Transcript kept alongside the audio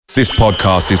This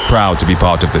podcast is proud to be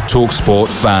part of the TalkSport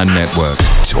Fan Network.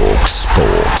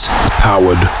 TalkSport.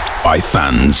 Powered by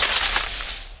fans.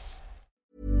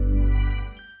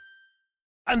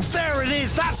 And there it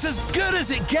is, that's as good as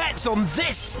it gets on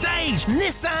this stage.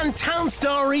 Nissan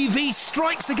Townstar EV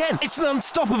strikes again. It's an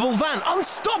unstoppable van,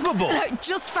 unstoppable.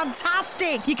 Just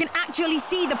fantastic. You can actually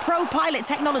see the ProPilot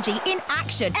technology in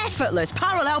action. Effortless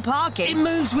parallel parking. It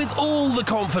moves with all the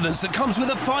confidence that comes with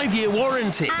a 5-year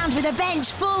warranty. And with a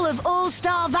bench full of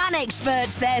all-star van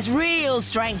experts, there's real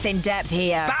strength in depth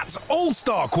here. That's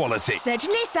all-star quality. Search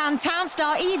Nissan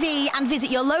Townstar EV and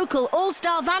visit your local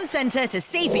all-star van centre to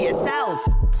see for yourself.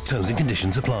 Terms and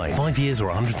conditions apply. 5 years or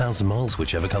 100,000 miles,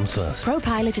 whichever comes first.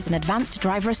 ProPilot is an advanced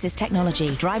driver assist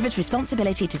technology. Driver's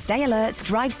responsibility to stay alert,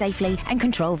 drive safely, and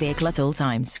control vehicle at all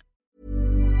times.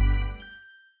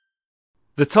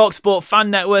 The TalkSport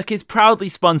Fan Network is proudly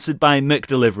sponsored by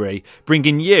McDelivery,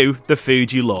 bringing you the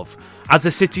food you love. As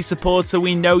a City supporter,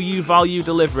 we know you value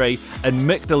delivery, and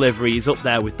McDelivery is up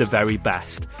there with the very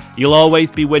best. You'll always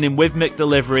be winning with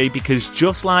McDelivery because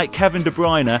just like Kevin De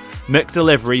Bruyne,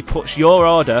 McDelivery puts your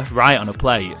order right on a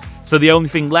plate. So the only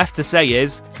thing left to say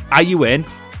is, are you in?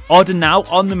 Order now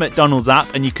on the McDonald's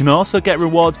app, and you can also get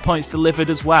rewards points delivered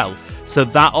as well. So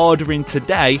that ordering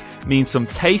today means some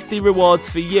tasty rewards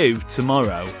for you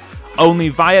tomorrow. Only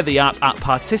via the app at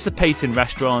participating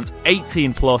restaurants,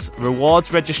 18 plus,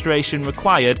 rewards registration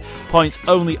required, points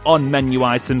only on menu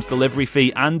items, delivery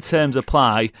fee and terms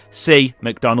apply. See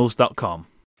mcdonalds.com.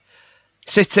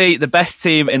 City, the best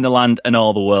team in the land and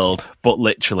all the world, but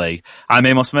literally. I'm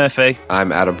Amos Murphy.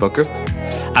 I'm Adam Booker.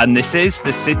 And this is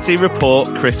the City Report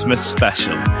Christmas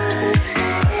Special.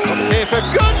 Comes here for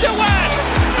Gundogan!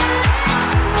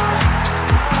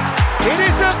 It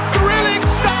is a thrilling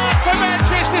start for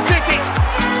Manchester City.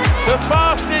 The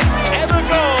fastest ever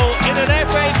goal in an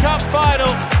FA Cup final.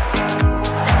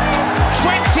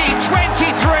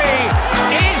 2023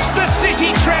 is the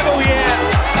City treble year.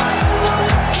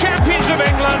 Champions of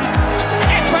England,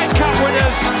 FA Cup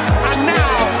winners, and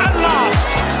now, at last,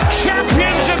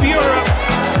 champions of Europe.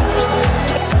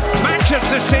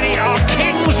 Manchester City are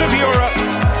kings of Europe.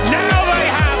 Now they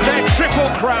have their triple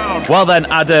crown. Well then,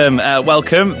 Adam,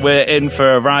 welcome. We're in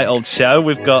for a right old show.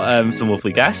 We've got some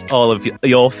lovely guests, all of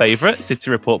your favourite City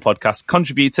Report podcast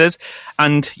contributors,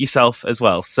 and yourself as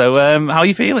well. So how are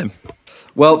you feeling?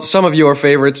 Well, some of your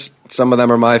favourites, some of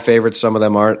them are my favourites, some of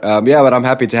them aren't. But I'm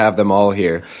happy to have them all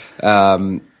here.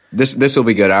 This will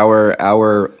be good.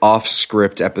 Our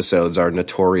off-script episodes are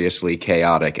notoriously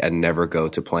chaotic and never go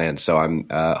to plan, so I'm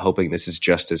hoping this is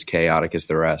just as chaotic as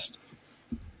the rest.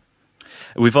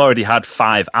 We've already had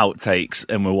 5 outtakes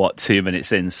and we're 2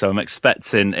 minutes in, so I'm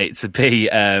expecting it to be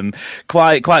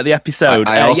quite the episode.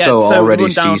 I also already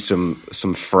see some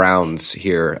frowns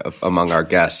here among our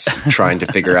guests trying to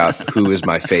figure out who is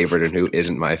my favorite and who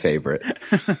isn't my favorite.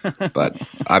 But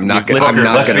I'm not going to.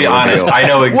 Let's be honest. I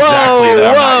know exactly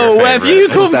that. Whoa! Where have you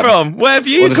come from? Where have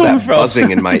you come from?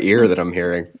 Buzzing in my ear that I'm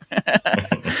hearing.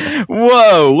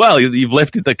 Whoa! Well, you've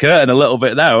lifted the curtain a little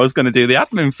bit there. I was going to do the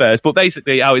admin first, but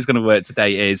basically, how it's going to work today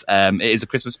is it is a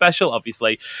Christmas special.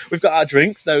 Obviously, we've got our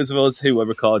drinks. Those of us who are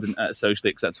recording at a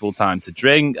socially acceptable time to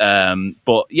drink.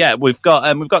 But yeah, we've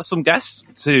got some guests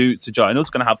to join us.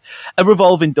 We're going to have a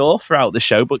revolving door throughout the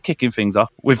show. But kicking things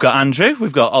off, we've got Andrew,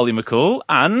 we've got Ollie McCool,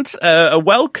 and a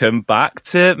welcome back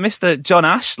to Mr. John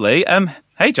Ashley.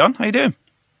 Hey, John, how you doing?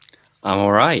 I'm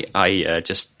all right. I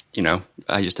just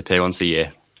appear once a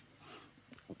year.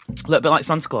 A little bit like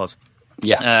Santa Claus.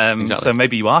 Yeah, exactly. So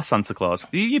maybe you are Santa Claus.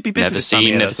 You'd be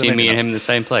busy. Never seen me and him in the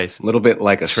same place. A little bit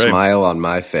like a smile on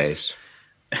my face.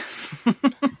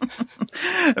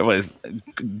 It was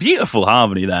beautiful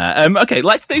harmony there. Okay,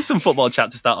 let's do some football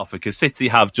chat to start off with, because City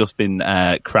have just been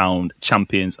crowned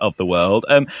champions of the world.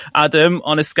 Adam,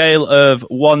 on a scale of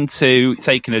 1 to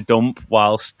taking a dump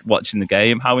whilst watching the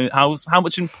game, how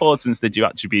much importance did you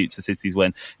attribute to City's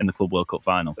win in the Club World Cup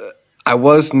final? I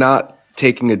was not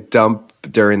taking a dump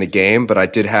during the game, but I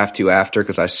did have to after,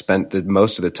 because I spent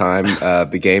most of the time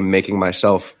the game making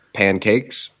myself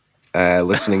pancakes,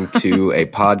 listening to a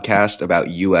podcast about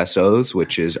USOs,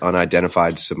 which is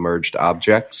unidentified submerged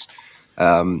objects.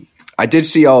 I did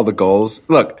see all the goals.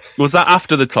 Look, was that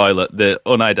after the toilet, the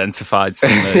unidentified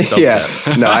submerged yeah,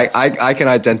 objects? No, I can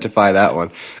identify that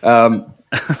one.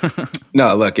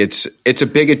 No, look, it's a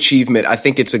big achievement. I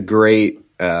think it's a great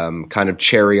kind of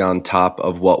cherry on top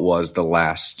of what was the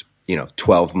last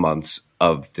 12 months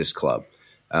of this club.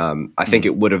 I think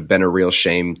it would have been a real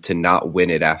shame to not win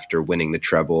it after winning the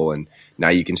treble. And now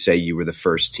you can say you were the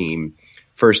first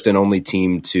and only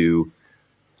team to,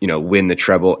 win the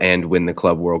treble and win the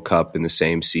Club World Cup in the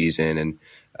same season.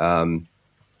 And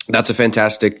That's a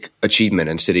fantastic achievement,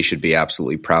 and City should be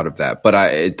absolutely proud of that. But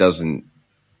it doesn't.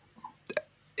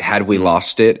 Had we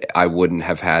lost it, I wouldn't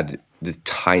have had the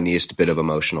tiniest bit of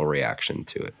emotional reaction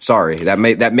to it. Sorry, I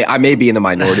may be in the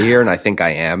minority here, and I think I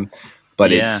am.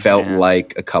 But it felt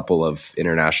like a couple of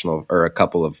international or a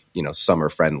couple of summer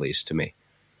friendlies to me.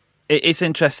 It's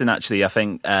interesting, actually. I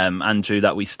think, Andrew,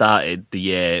 that we started the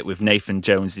year with Nathan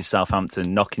Jones'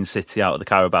 Southampton knocking City out of the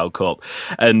Carabao Cup,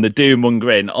 and the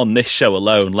doom-mongering on this show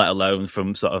alone, let alone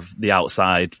from sort of the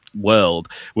outside world,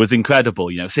 was incredible.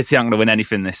 City aren't going to win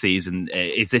anything this season.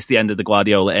 Is this the end of the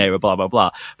Guardiola era? Blah, blah,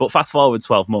 blah. But fast forward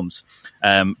 12 months,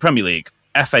 Premier League,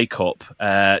 FA Cup,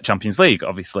 Champions League,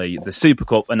 obviously, the Super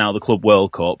Cup, and now the Club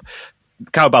World Cup.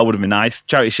 Carabao would have been nice.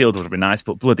 Charity Shield would have been nice,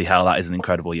 but bloody hell, that is an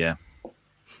incredible year.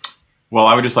 Well,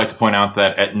 I would just like to point out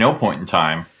that at no point in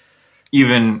time,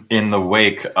 even in the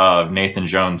wake of Nathan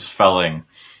Jones felling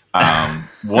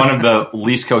one of the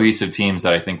least cohesive teams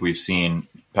that I think we've seen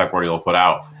Pep Guardiola put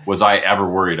out, was I ever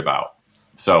worried about.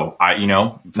 So,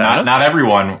 not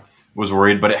everyone was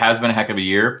worried, but it has been a heck of a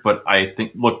year. But I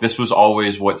think, look, this was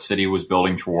always what City was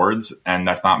building towards, and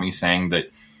that's not me saying that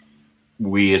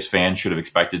we as fans should have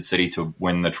expected City to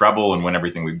win the treble and win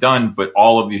everything we've done, but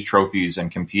all of these trophies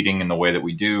and competing in the way that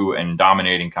we do and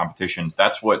dominating competitions,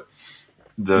 that's what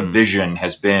the vision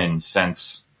has been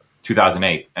since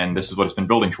 2008. And this is what it's been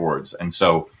building towards. And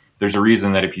so there's a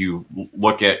reason that if you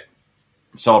look at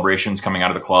celebrations coming out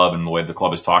of the club and the way the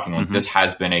club is talking, like this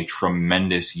has been a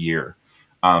tremendous year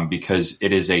because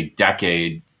it is a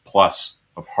decade plus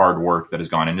of hard work that has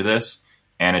gone into this.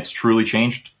 And it's truly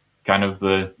changed kind of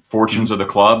the fortunes of the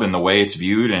club and the way it's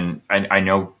viewed. And I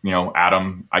know,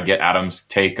 Adam, I get Adam's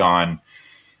take on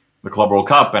the Club World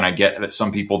Cup, and I get that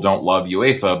some people don't love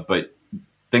UEFA, but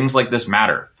things like this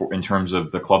matter in terms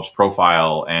of the club's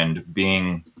profile and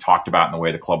being talked about in the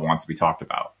way the club wants to be talked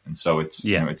about. And so it's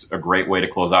a great way to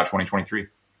close out 2023.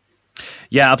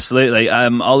 Yeah, absolutely.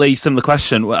 Ollie, similar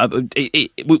question.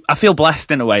 I feel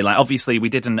blessed in a way. Like, obviously, we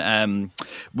didn't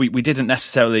we didn't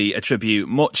necessarily attribute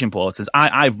much importance.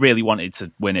 I really wanted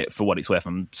to win it for what it's worth.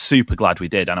 I'm super glad we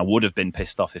did, and I would have been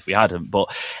pissed off if we hadn't.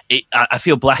 But I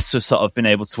feel blessed to have sort of been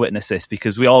able to witness this,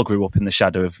 because we all grew up in the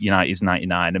shadow of United's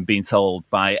 '99 and being told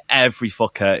by every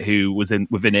fucker who was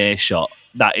within earshot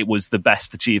that it was the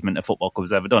best achievement a football club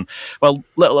has ever done. Well,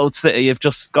 little old City have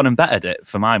just gone and bettered it,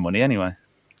 for my money anyway.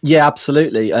 Yeah,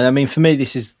 absolutely. And I mean, for me,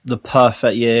 this is the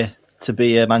perfect year to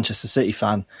be a Manchester City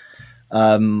fan.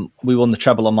 We won the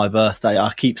treble on my birthday.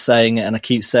 I keep saying it and I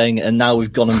keep saying it, and now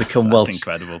we've gone and become That's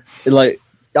incredible. Like,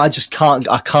 I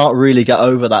can't really get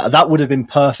over that. That would have been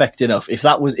perfect enough.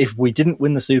 If we didn't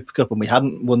win the Super Cup and we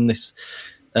hadn't won this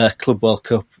Club World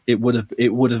Cup, it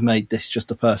would have made this just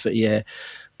a perfect year.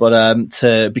 But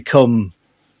to become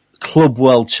Club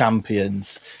World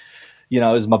Champions,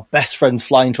 as my best friend's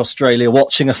flying to Australia,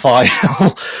 watching a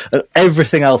final, and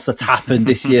everything else that's happened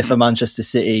this year for Manchester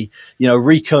City.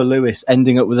 Rico Lewis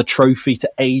ending up with a trophy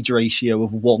to age ratio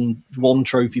of one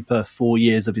trophy per 4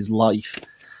 years of his life,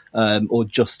 or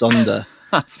just under.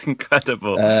 That's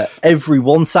incredible. Every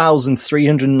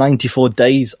 1,394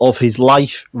 days of his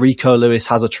life, Rico Lewis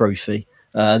has a trophy.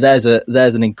 There's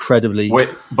an incredibly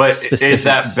is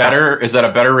that better? Is that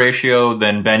a better ratio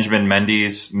than Benjamin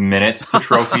Mendy's minutes to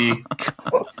trophy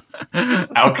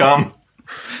outcome?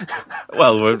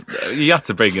 Well, you had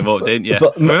to bring him up, didn't you?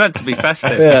 We're meant to be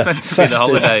festive. Yeah, it's meant to be the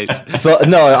holidays. But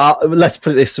no, let's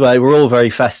put it this way: we're all very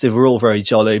festive. We're all very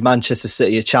jolly. Manchester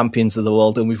City are champions of the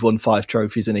world, and we've won 5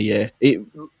 trophies in a year.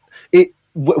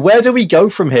 Where do we go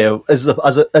from here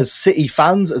as City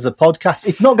fans, as a podcast?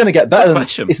 It's not going to get better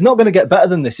it's not going to get better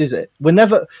than this, is it? We're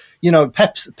never,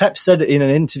 Pep said it in an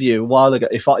interview a while ago.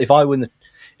 If I win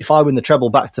the treble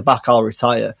back to back, I'll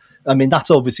retire. I mean,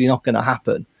 that's obviously not going to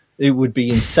happen. It would be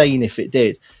insane if it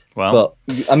did. Well,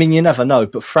 but I mean, you never know.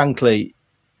 But frankly,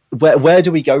 where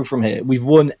do we go from here? We've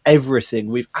won everything.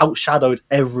 We've outshadowed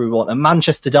everyone. A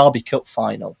Manchester Derby Cup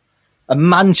final. And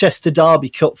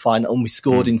we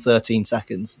scored in 13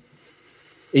 seconds.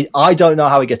 I don't know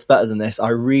how it gets better than this. I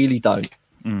really don't.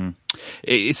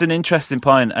 It's an interesting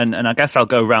point, and I guess I'll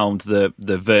go round the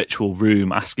virtual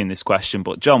room asking this question.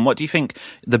 But John, what do you think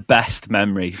the best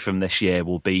memory from this year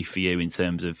will be for you in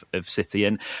terms of City?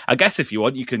 And I guess if you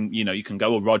want, you can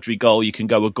go a Rodri goal, you can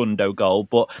go a Gundo goal,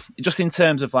 but just in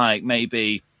terms of like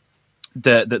maybe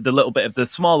the little bit of the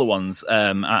smaller ones,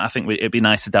 I think it'd be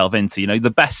nice to delve into.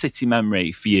 The best City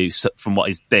memory for you from what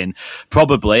has been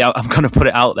probably, I'm going to put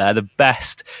it out there, the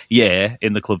best year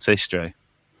in the club's history.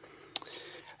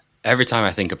 Every time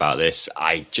I think about this,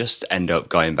 I just end up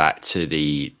going back to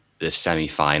the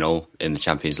semi-final in the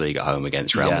Champions League at home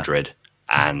against Real Madrid,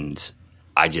 and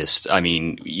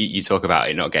you talk about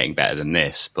it not getting better than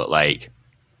this, but like,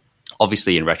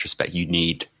 obviously in retrospect, you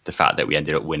need the fact that we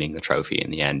ended up winning the trophy in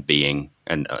the end being,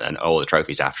 and all the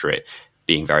trophies after it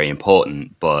being very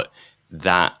important. But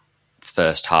that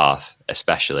first half,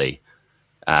 especially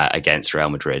against Real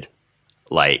Madrid,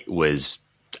 like, was,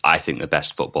 I think, the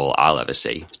best football I'll ever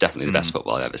see. It's definitely the best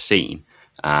football I've ever seen.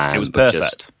 It was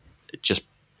perfect. Just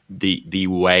the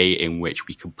way in which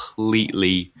we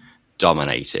completely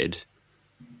dominated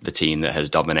the team that has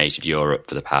dominated Europe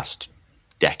for the past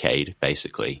decade,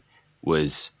 basically,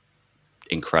 was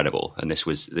incredible. And this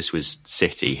was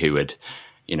City, who had,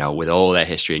 with all their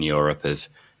history in Europe of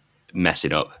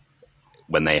messing up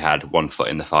when they had one foot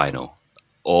in the final,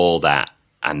 all that,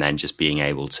 and then just being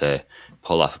able to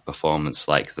pull off a performance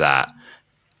like that.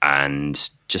 And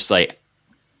just like,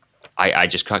 I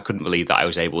couldn't believe that I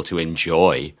was able to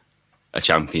enjoy a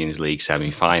Champions League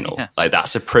semi-final. Yeah. Like,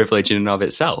 that's a privilege in and of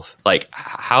itself. Like,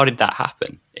 how did that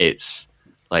happen? It's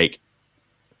like,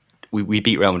 we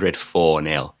beat Real Madrid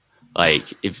 4-0.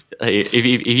 Like, if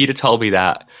you'd have told me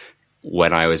that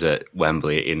when I was at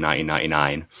Wembley in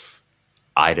 1999,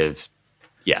 I'd have,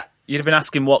 yeah. You'd have been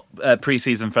asking what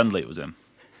pre-season friendly it was in.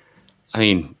 I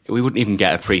mean, we wouldn't even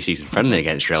get a pre-season friendly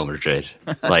against Real Madrid.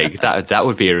 Like, that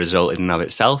would be a result in and of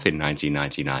itself in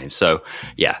 1999. So,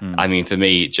 yeah, I mean, for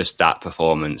me, just that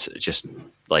performance, just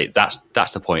like,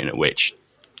 that's the point at which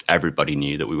everybody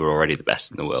knew that we were already the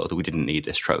best in the world. We didn't need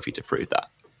this trophy to prove that.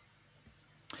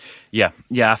 Yeah,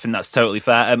 I think that's totally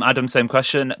fair. Adam, same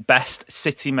question. Best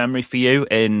City memory for you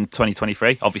in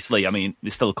 2023? Obviously, I mean,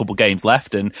 there's still a couple games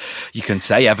left, and you can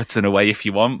say Everton away if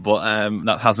you want, but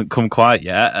that hasn't come quite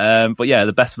yet. But yeah,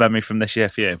 the best memory from this year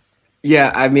for you?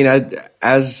 Yeah, I mean,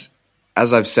 as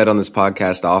I've said on this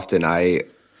podcast often, I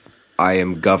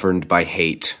am governed by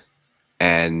hate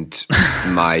and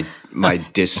my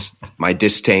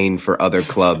disdain for other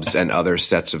clubs and other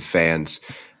sets of fans.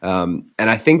 And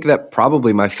I think that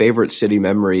probably my favorite City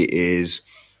memory is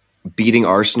beating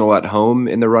Arsenal at home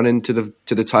in the run-in to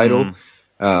the title.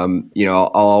 I'll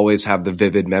always have the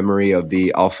vivid memory of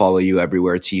the "I'll follow you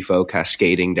everywhere" tifo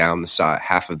cascading down the side,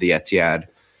 half of the Etihad.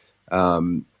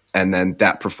 And then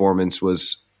that performance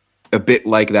was a bit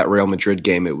like that Real Madrid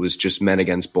game. It was just men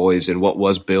against boys, and what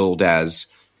was billed as,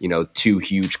 two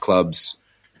huge clubs,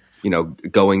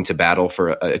 going to battle for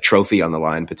a trophy on the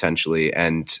line potentially.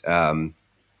 And,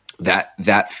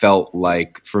 that felt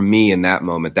like, for me in that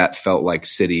moment, that felt like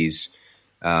City's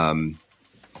kind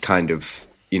of,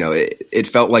 it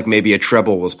felt like maybe a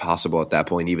treble was possible at that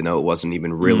point, even though it wasn't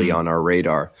even really on our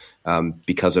radar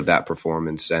because of that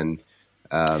performance. And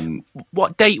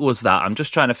what date was that? I'm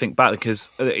just trying to think back,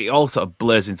 because it all sort of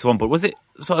blurs into one, but was it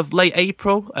sort of late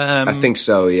April? I think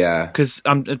so, yeah. Because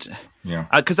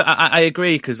I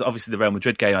agree, because obviously the Real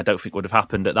Madrid game I don't think would have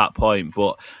happened at that point,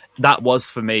 but that was,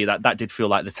 for me, that did feel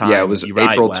like the time. Yeah, it was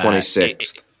April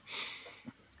 26th.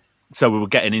 So we were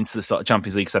getting into the sort of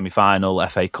Champions League semi-final,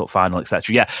 FA Cup final,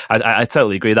 etc. Yeah, I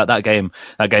totally agree that game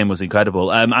was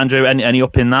incredible. Andrew, any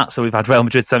up in that? So we've had Real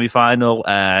Madrid semi-final,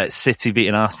 City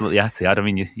beating Arsenal at the Etihad. I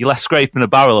mean, you're left scraping the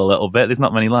barrel a little bit. There's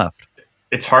not many left.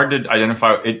 It's hard to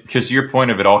identify it, because to your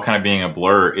point of it all kind of being a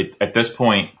blur, at this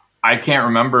point, I can't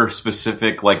remember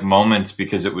specific moments,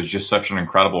 because it was just such an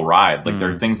incredible ride. Like, there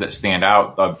are things that stand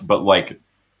out, but like,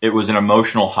 it was an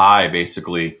emotional high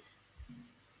basically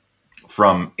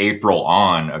from April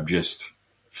on, of just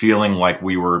feeling like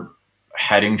we were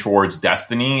heading towards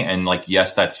destiny. And like,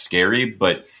 yes, that's scary,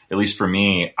 but at least for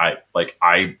me,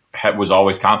 I was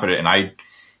always confident. And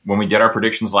when we did our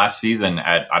predictions last season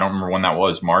I don't remember when that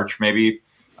was, March maybe.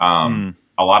 A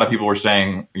lot of people were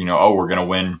saying, oh, we're going to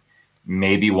win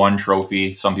maybe one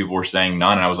trophy. Some people were saying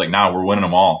none, and I was like, "No, we're winning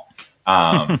them all."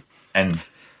 And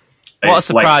what a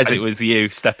surprise it was you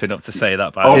stepping up to say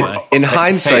that. By the way, in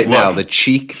hindsight, now the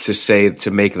cheek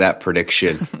to make that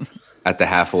prediction at the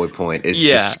halfway point is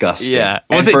disgusting. Yeah,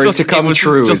 and for it to come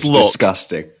true is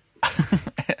disgusting.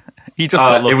 He just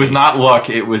got lucky. It was not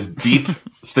luck; it was deep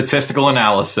statistical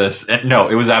analysis. No,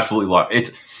 it was absolutely luck.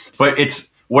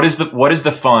 What is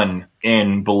the fun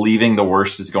in believing the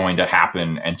worst is going to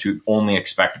happen and to only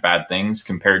expect bad things,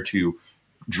 compared to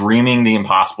dreaming the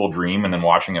impossible dream and then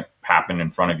watching it happen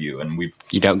in front of you? And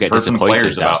you don't get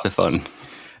disappointed. That's the fun.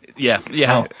 Yeah.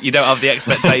 No. You don't have the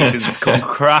expectations come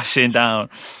crashing down.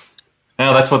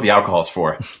 No, that's what the alcohol's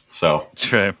for. So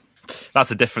true.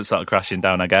 That's a different sort of crashing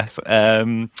down, I guess. I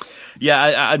mean,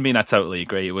 I totally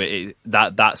agree with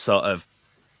that sort of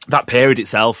that period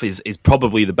itself is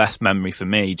probably the best memory for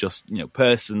me. Just,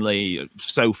 personally,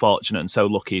 so fortunate and so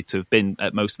lucky to have been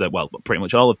at most of pretty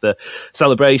much all of the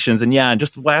celebrations. And and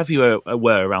just wherever you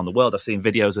were around the world, I've seen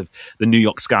videos of the New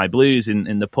York Sky Blues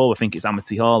in the pub. I think it's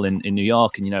Amity Hall in New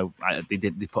York. And, they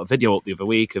put a video up the other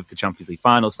week of the Champions League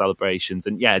final celebrations.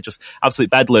 And just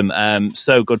absolute bedlam.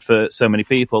 So good for so many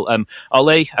people.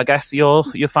 Ollie, I guess you're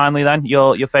finally then,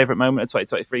 your favourite moment of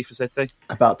 2023 for City?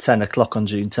 About 10 o'clock on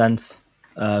June 10th.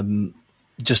 It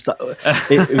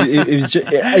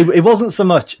wasn't so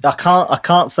much. I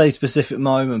can't say specific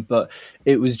moment, but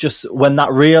it was just when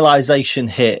that realization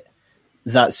hit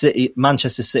that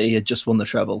Manchester City had just won the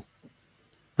treble.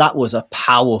 That was a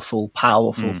powerful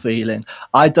feeling.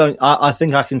 I think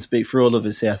I can speak for all of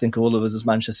us here. I think all of us as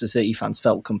Manchester City fans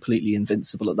felt completely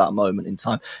invincible at that moment in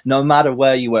time. No matter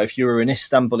where you were, if you were in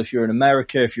Istanbul, if you were in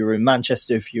America, if you were in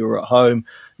Manchester, if you were at home,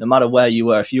 no matter where you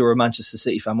were, if you were a Manchester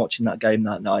City fan watching that game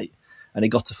that night and it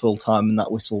got to full time and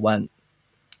that whistle went,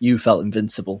 you felt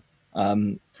invincible.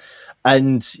 And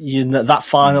that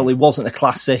final, it wasn't a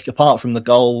classic. Apart from the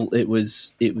goal, it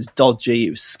was dodgy.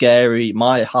 It was scary.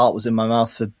 My heart was in my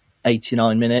mouth for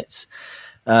 89 minutes.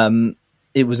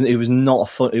 It was not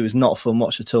a fun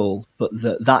watch at all. But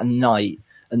that night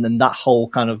and then that whole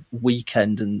kind of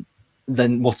weekend and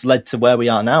then what's led to where we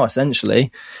are now,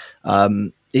 essentially,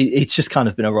 it's just kind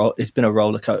of been a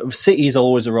roller coaster. City is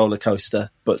always a roller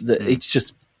coaster, but it's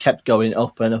just kept going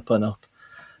up and up and up.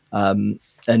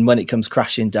 And when it comes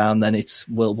crashing down, then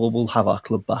we'll have our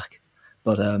club back.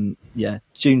 But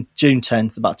June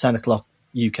 10th, about 10 o'clock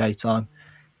UK time.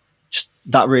 Just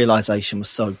that realization was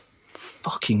so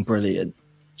fucking brilliant.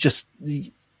 Just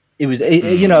it was,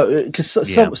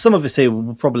 because some of us here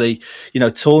were probably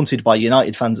taunted by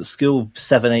United fans at school,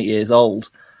 7-8 years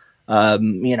old.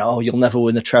 You'll never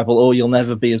win the treble, or you'll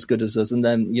never be as good as us. And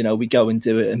then we go and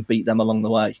do it and beat them along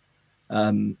the way.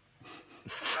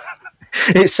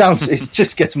 It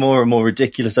just gets more and more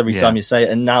ridiculous every time you say it.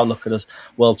 And now look at us,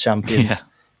 world champions. Yeah.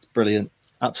 It's brilliant.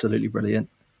 Absolutely brilliant.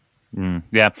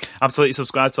 Absolutely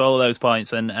subscribe to all of those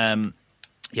points. And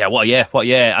what a year.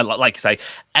 Like I say,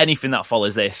 anything that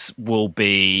follows this will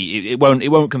be, it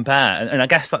won't compare. And I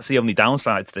guess that's the only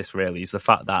downside to this, really, is the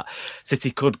fact that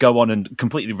City could go on and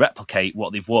completely replicate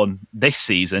what they've won this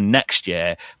season next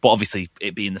year. But obviously,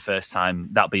 it being the first time,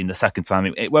 that being the second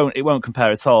time, it won't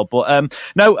compare at all. But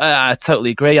I totally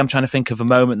agree. I'm trying to think of a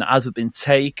moment that hasn't been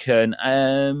taken.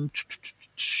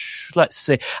 Let's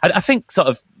see. I think sort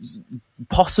of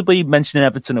possibly mentioning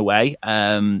Everton away,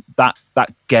 that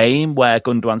game where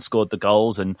Gundogan scored the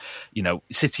goals and,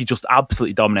 City just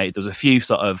absolutely dominated. There was a few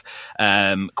sort of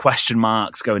question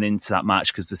marks going into that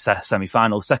match because the second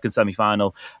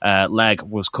semi-final leg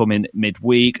was coming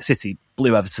midweek. City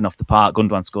blew Everton off the park.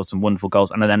 Gundogan scored some wonderful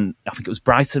goals. And then I think it was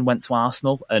Brighton went to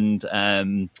Arsenal and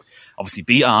obviously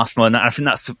beat Arsenal. And I think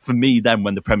that's, for me, then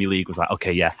when the Premier League was like,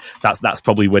 okay, yeah, that's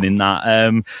probably winning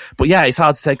that. But yeah, it's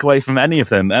hard to take away from any of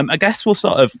them. I guess we'll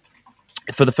sort of,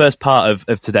 for the first part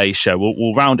of today's show,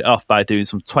 we'll round it off by doing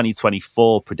some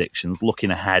 2024 predictions,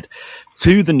 looking ahead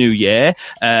to the new year,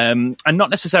 and not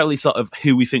necessarily sort of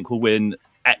who we think will win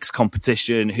X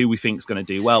competition, who we think is going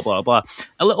to do well, blah, blah, blah.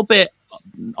 A little bit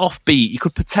offbeat, you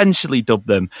could potentially dub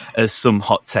them as some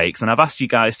hot takes. And I've asked you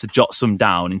guys to jot some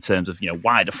down in terms of,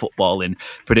 wider footballing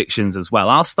predictions as well.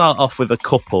 I'll start off with a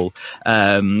couple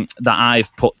that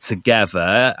I've put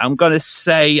together. I'm going to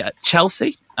say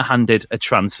Chelsea are handed a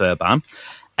transfer ban.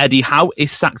 Eddie Howe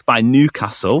is sacked by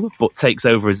Newcastle, but takes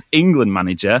over as England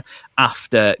manager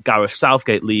after Gareth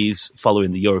Southgate leaves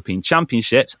following the European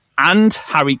Championships. And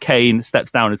Harry Kane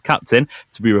steps down as captain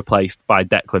to be replaced by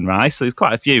Declan Rice. So there's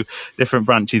quite a few different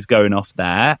branches going off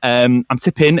there. I'm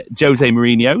tipping Jose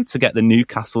Mourinho to get the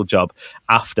Newcastle job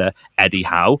after Eddie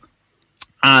Howe.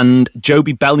 And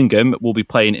Joby Bellingham will be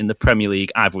playing in the Premier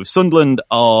League either with Sunderland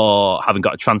or having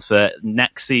got a transfer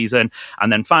next season.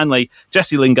 And then finally,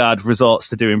 Jesse Lingard resorts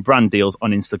to doing brand deals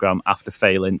on Instagram after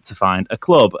failing to find a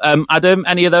club. Adam,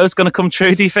 any of those going to come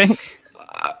true, do you think?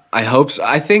 I hope so.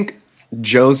 I think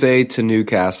Jose to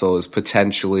Newcastle is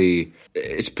potentially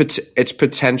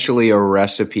a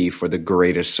recipe for the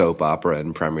greatest soap opera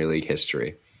in Premier League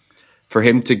history. For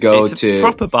him to go to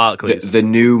proper Barclays, the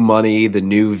new money, the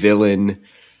new villain,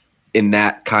 in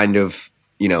that kind of,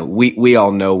 we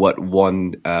all know what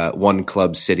one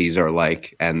club cities are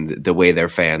like and the way their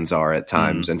fans are at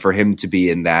times. And for him to be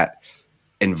in that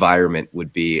environment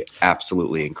would be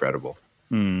absolutely incredible.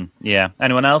 Yeah.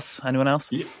 Anyone else?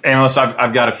 Yeah, analysts,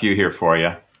 I've got a few here for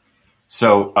you.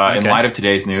 So in light of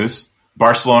today's news,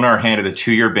 Barcelona are handed a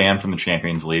 2-year ban from the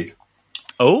Champions League.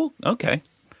 Oh, okay.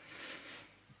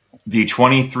 The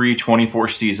 23-24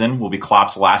 season will be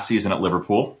Klopp's last season at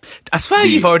Liverpool. I swear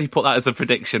you've already put that as a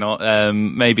prediction, or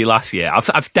maybe last year.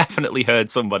 I've definitely heard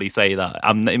somebody say that.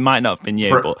 It might not have been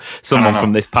you, but someone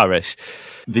from this parish.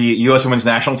 The U.S. women's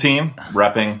national team,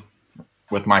 repping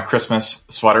with my Christmas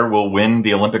sweater, will win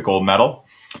the Olympic gold medal.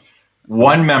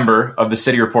 One member of the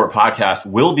City Report podcast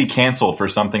will be canceled for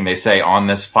something they say on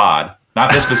this pod.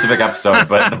 Not this specific episode,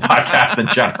 but the podcast in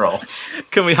general.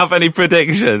 Can we have any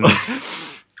predictions?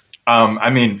 I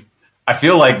mean, I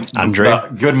feel like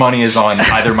good money is on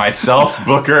either myself,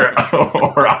 Booker,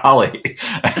 or Ollie.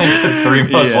 I think the three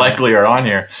most likely are on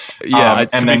here. Yeah,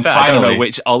 and then fair, finally, I don't know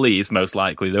which Ollie is most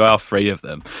likely. There are three of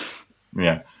them.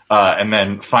 Yeah, and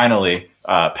then finally,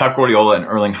 Pep Guardiola and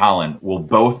Erling Haaland will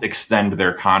both extend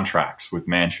their contracts with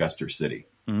Manchester City.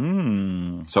 So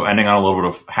ending on a little bit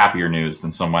of happier news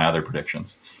than some of my other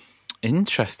predictions.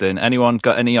 Interesting. Anyone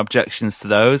got any objections to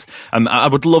those? I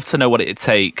would love to know what it'd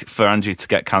take for Andrew to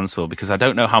get cancelled, because I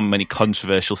don't know how many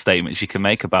controversial statements you can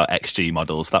make about XG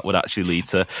models that would actually lead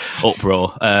to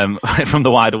uproar from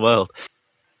the wider world.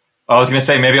 I was going to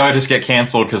say, maybe I'll just get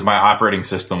cancelled because my operating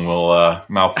system will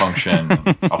malfunction.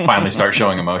 I'll finally start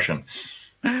showing emotion.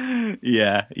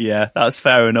 Yeah, that's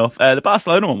fair enough. The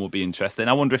Barcelona one will be interesting.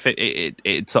 I wonder if it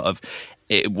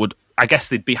would. I guess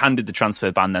they'd be handed the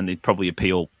transfer ban, then they'd probably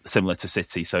appeal similar to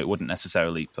City, so it wouldn't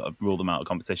necessarily sort of rule them out of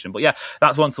competition. But yeah,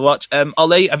 that's one to watch.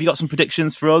 Ollie, have you got some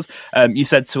predictions for us? You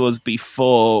said to us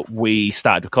before we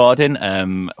started recording,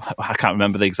 I can't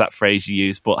remember the exact phrase you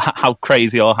used, but how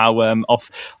crazy or how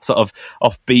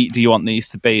offbeat do you want these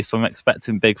to be? So I'm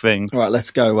expecting big things. All right,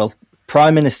 let's go. Well,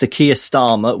 Prime Minister Keir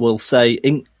Starmer will say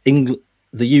the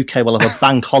UK will have a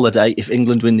bank holiday if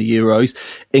England win the Euros.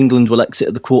 England will exit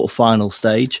at the quarter-final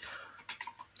stage.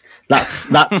 That's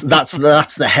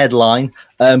the headline.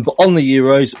 But on the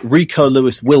Euros, Rico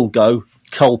Lewis will go.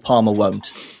 Cole Palmer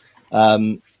won't.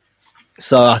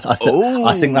 So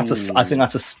I think that's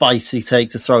a spicy take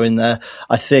to throw in there.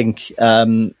 I think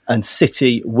and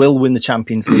City will win the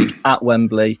Champions League at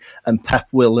Wembley, and Pep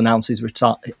will announce his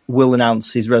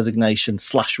resignation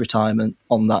 / retirement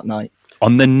on that night.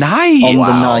 On the night? On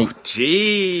the night.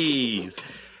 Jeez.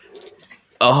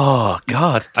 Oh,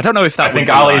 God. I don't know if that I think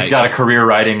Ollie's got a career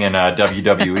writing in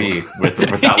WWE with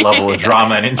that level of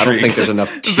drama and intrigue. I don't think there's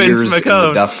enough tears in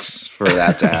the ducts for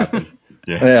that to happen.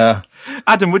 Yeah.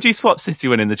 Adam, would you swap City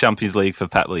winning the Champions League for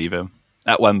Pep leaving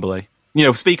at Wembley? You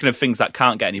know, speaking of things that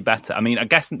can't get any better, I mean, I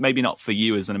guess maybe not for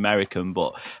you as an American,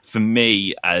 but for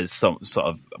me as some sort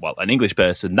of, an English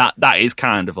person, that is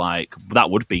kind of like, that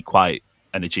would be quite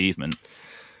an achievement.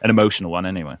 An emotional one,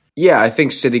 anyway. Yeah, I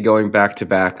think City going back to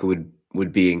back would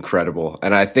be incredible,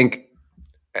 and I think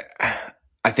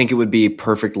it would be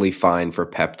perfectly fine for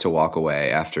Pep to walk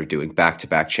away after doing back to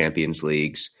back Champions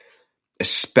Leagues,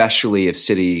 especially if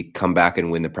City come back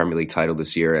and win the Premier League title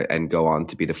this year and go on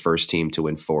to be the first team to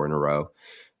win 4 in a row.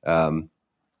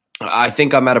 I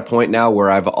think I'm at a point now where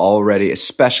I've already,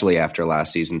 especially after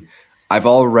last season, I've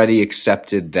already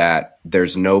accepted that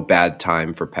there's no bad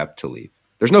time for Pep to leave.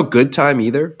 There's no good time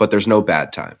either, but there's no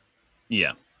bad time.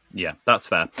 Yeah, that's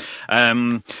fair.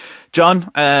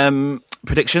 John,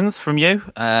 predictions from you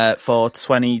for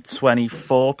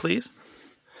 2024, please?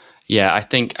 Yeah, I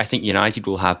think United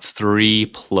will have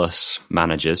 3+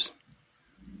 managers.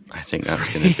 I think that's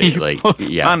going to be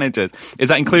managers. Is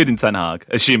that including Ten Hag?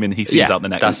 Assuming he sees out the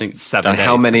next 7 days.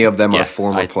 How many of them are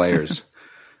former players?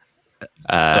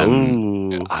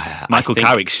 Michael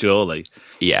Carrick, surely.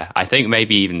 Yeah, I think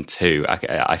maybe even 2.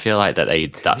 I feel like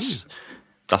that's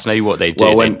maybe what they do.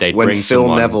 Well, when bring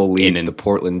Phil Neville leads the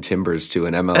Portland Timbers to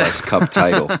an MLS Cup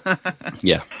title.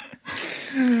 Yeah.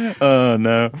 Oh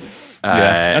no.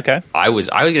 Okay. I was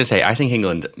going to say I think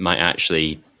England might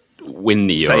actually win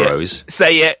the Euros.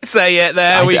 Say it.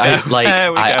 There we go.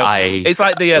 It's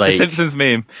like the Simpsons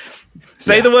meme.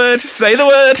 Say the word.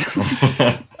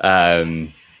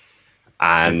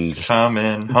 And it's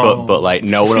coming home. But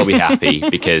no one will be happy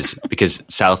because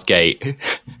Southgate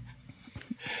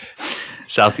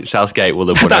will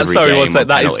have won every game.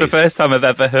 That is the first time I've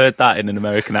ever heard that in an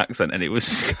American accent, and it was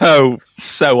so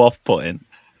off-putting.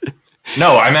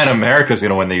 No, I meant America's going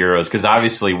to win the Euros because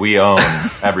obviously we own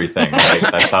everything, right?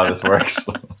 That's how this works.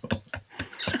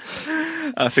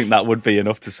 I think that would be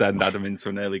enough to send Adam into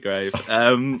an early grave.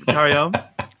 Carry on.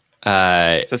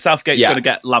 So Southgate's going to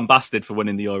get lambasted for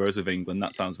winning the Euros with England.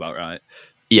 That sounds about right.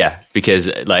 Yeah, because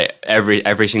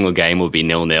every single game will be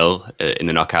 0-0 in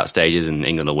the knockout stages, and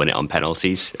England will win it on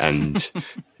penalties, and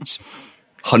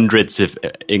hundreds of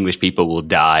English people will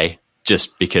die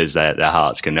just because their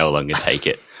hearts can no longer take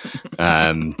it.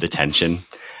 The tension.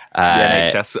 The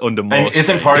NHS under more. And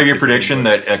isn't part of your prediction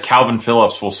that Calvin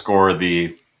Phillips will score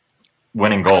the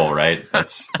winning goal, right?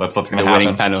 That's what's going to happen. The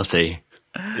winning penalty.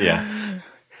 Yeah.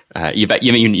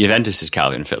 You mean Juventus is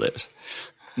Calvin Phillips?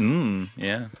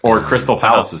 Yeah. Or Crystal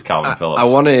Palace is Calvin Phillips. I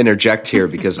want to interject here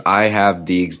because I have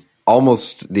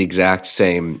almost the exact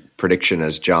same prediction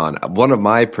as John. One of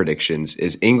my predictions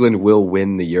is England will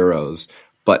win the Euros,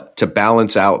 but to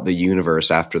balance out the universe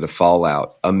after the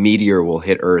fallout, a meteor will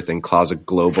hit Earth and cause a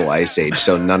global ice age,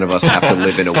 so none of us have to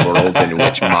live in a world in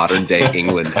which modern-day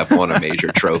England have won a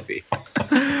major trophy.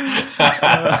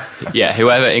 Yeah,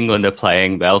 whoever England are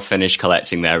playing, they'll finish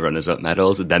collecting their runners-up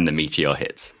medals, and then the meteor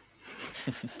hits.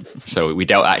 So we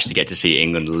don't actually get to see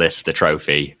England lift the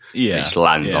trophy. Yeah, it just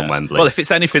lands on Wembley. Well, if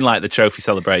it's anything like the trophy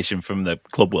celebration from the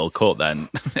Club World Cup, then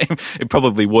it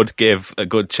probably would give a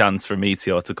good chance for a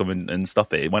meteor to come and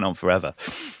stop it. It went on forever.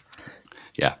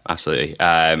 Yeah, absolutely.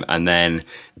 And then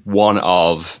one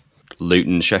of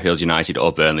Luton, Sheffield United,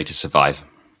 or Burnley to survive.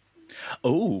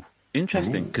 Oh,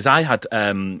 interesting. Because I had,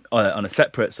 on a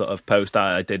separate sort of post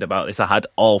I did about this, I had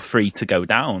all three to go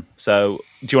down. So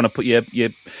do you want to put your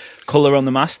colour on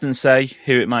the mast and say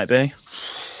who it might be?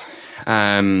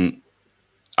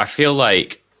 I feel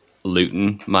like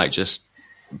Luton might just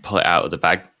pull it out of the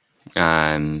bag.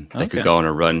 They could go on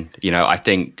a run. I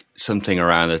think something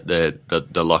around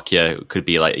the Lockyer could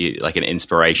be like an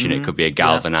inspiration. It could be a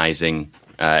galvanizing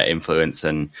influence,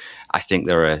 and I think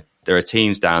there are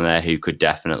teams down there who could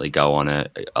definitely go on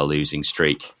a losing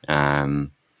streak.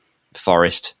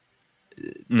 Forest,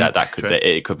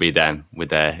 it could be them with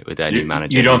their new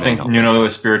manager. You don't think Nuno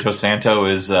Espirito Santo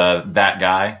is that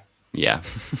guy? Yeah.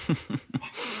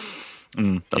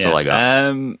 That's all I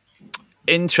got.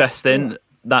 Interesting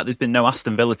that there's been no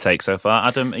Aston Villa take so far.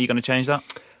 Adam, are you going to change that?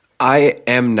 I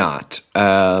am not.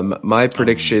 My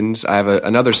predictions, I have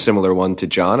another similar one to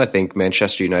John. I think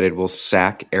Manchester United will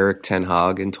sack Erik ten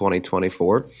Hag in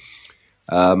 2024.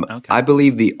 I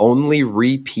believe the only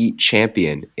repeat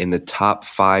champion in the top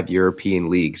 5 European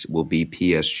leagues will be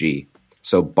PSG.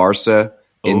 So Barca,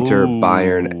 Inter,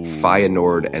 Bayern,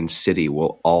 Feyenoord, and City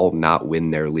will all not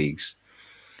win their leagues.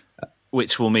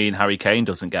 Which will mean Harry Kane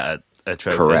doesn't get a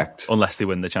trophy. Correct. Unless they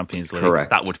win the Champions League.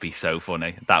 Correct. That would be so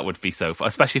funny. That would be so fun.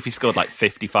 Especially if he scored like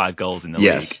 55 goals in the league.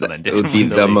 Yes, it would be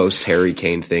the most Harry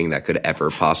Kane thing that could ever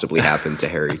possibly happen to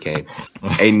Harry Kane.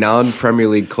 A non-Premier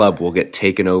League club will get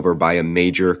taken over by a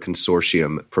major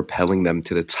consortium, propelling them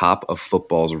to the top of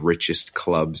football's richest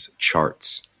clubs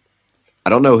charts.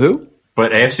 I don't know who.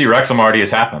 But AFC Wrexham already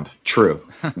has happened. True.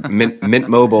 Mint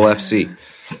Mobile FC.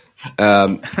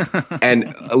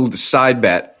 And a side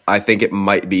bet, I think it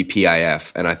might be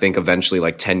PIF. And I think eventually,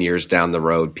 like 10 years down the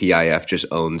road, PIF just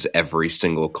owns every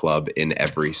single club in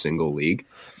every single league.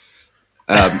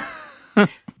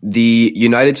 The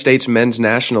United States men's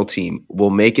national team will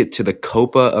make it to the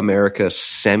Copa America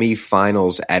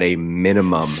semifinals at a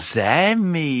minimum.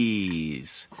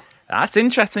 Semis. That's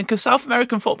interesting because South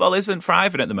American football isn't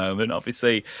thriving at the moment.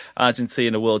 Obviously,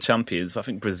 Argentina are world champions, but I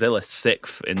think Brazil is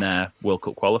 6th in their World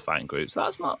Cup qualifying group. So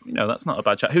that's not a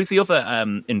bad chat. Who's the other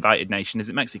invited nation? Is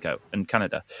it Mexico and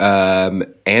Canada?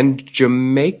 And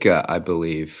Jamaica, I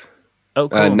believe. Oh,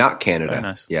 cool. Not Canada. Very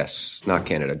nice. Yes, not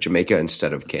Canada. Jamaica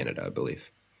instead of Canada, I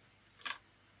believe.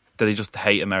 Do they just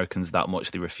hate Americans that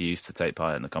much they refuse to take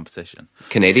part in the competition?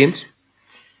 Canadians?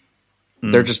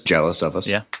 They're just jealous of us.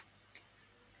 Yeah.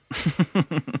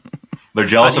 They're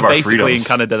jealous of our basically freedoms. in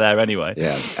Canada there anyway.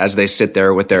 Yeah, as they sit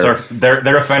there with their...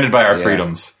 They're offended by our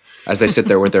freedoms. As they sit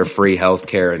there with their free health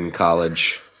care in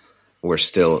college, we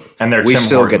still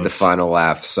get the final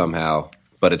laugh somehow.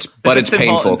 But it's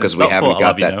painful because we haven't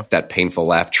got that painful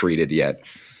laugh treated yet.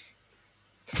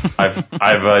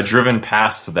 I've driven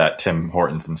past that Tim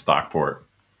Hortons in Stockport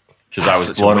because I was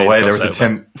blown away.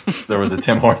 There was a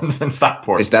Tim Hortons in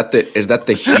Stockport. Is that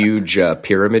the huge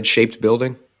pyramid shaped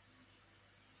building?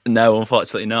 No,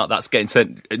 unfortunately not. That's getting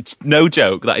turned. No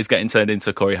joke. That is getting turned into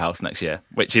a curry house next year,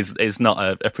 which is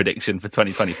not a prediction for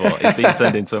 2024. It's being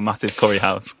turned into a massive curry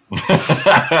house.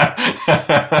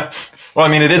 Well, I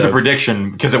mean, it is a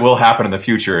prediction because it will happen in the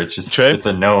future. It's just true. It's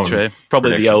a known. True.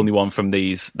 Probably prediction. the only one from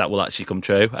these that will actually come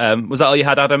true. Was that all you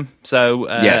had, Adam? So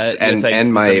yes,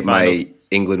 and my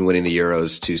England winning the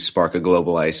Euros to spark a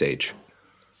global ice age.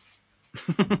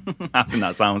 I think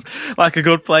that sounds like a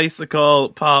good place to call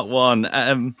part one.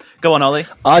 Go on, Ollie.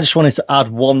 I just wanted to add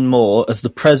one more. As the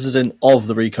president of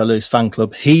the Rico Lewis fan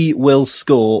club, he will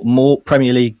score more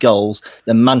Premier League goals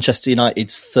than Manchester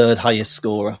United's third highest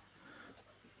scorer.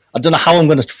 I don't know how I'm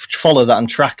going to follow that and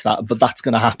track that, but that's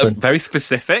going to happen. Very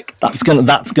specific. That's going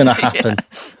to happen.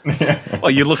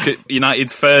 Well, you look at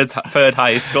United's third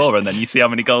highest score, and then you see how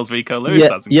many goals Rico Lewis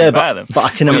has. And but I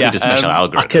can imagine.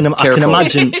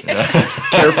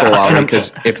 Careful, Ollie,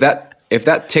 because if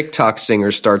that TikTok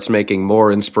singer starts making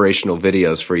more inspirational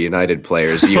videos for United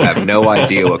players, you have no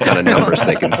idea what kind of numbers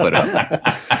they can put up.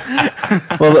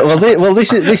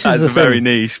 This is the thing. Very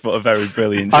niche, but a very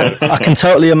brilliant joke. I can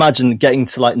totally imagine getting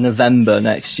to like November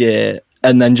next year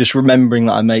and then just remembering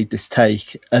that I made this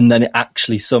take and then it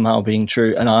actually somehow being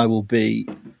true, and I will be,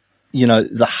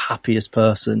 the happiest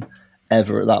person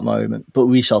ever at that moment. But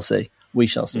we shall see. We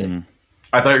shall see.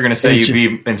 I thought you were going to say you'd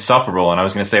be insufferable, and I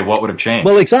was going to say what would have changed.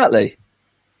 Well, exactly.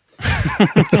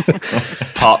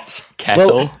 Pot,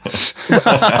 kettle.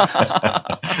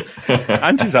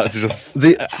 Andrew's had to just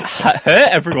hurt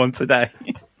everyone today.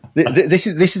 This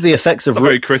is the effects of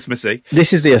very Christmassy.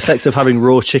 This is the effects of having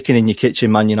raw chicken in your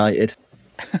kitchen, Man United.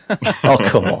 Oh,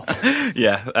 come on.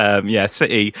 Yeah.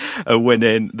 City are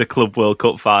winning the Club World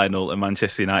Cup final, and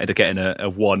Manchester United are getting a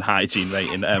 1 hygiene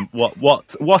rating.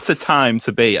 What a time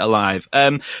to be alive.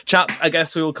 Chaps, I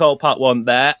guess we will call part 1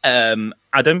 there.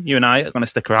 Adam, you and I are going to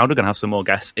stick around. We're going to have some more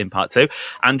guests in part 2.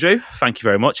 Andrew, thank you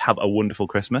very much. Have a wonderful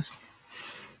Christmas.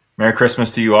 Merry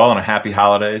Christmas to you all, and a happy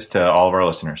holidays to all of our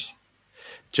listeners.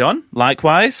 John,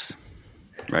 likewise.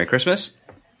 Merry Christmas.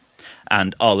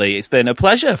 And Ollie, it's been a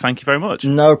pleasure. Thank you very much.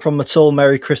 No problem at all.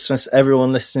 Merry Christmas,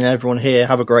 everyone listening, everyone here.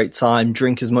 Have a great time.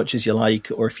 Drink as much as you like,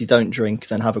 or if you don't drink,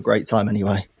 then have a great time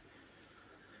anyway.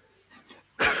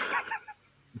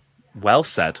 Well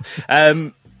said.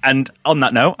 And on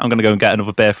that note, I'm going to go and get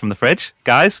another beer from the fridge.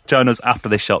 Guys, join us after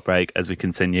this short break as we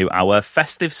continue our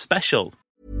festive special.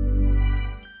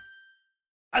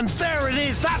 And there it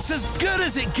is, that's as good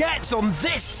as it gets on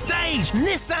this stage.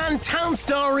 Nissan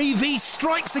Townstar EV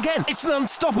strikes again. It's an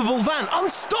unstoppable van,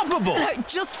 unstoppable.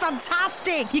 Just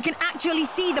fantastic. You can actually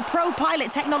see the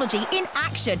ProPilot technology in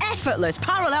action. Effortless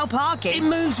parallel parking. It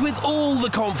moves with all the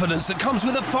confidence that comes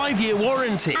with a 5-year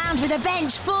warranty. And with a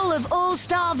bench full of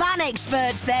all-star van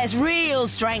experts, there's real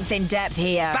strength in depth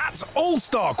here. That's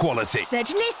all-star quality.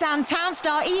 Search Nissan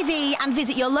Townstar EV and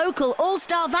visit your local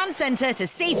all-star van centre to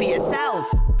see for yourself.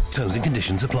 Terms and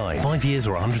conditions apply. 5 years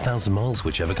or 100,000 miles,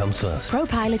 whichever comes first.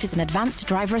 ProPilot is an advanced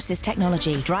driver assist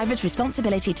technology. Driver's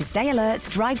responsibility to stay alert,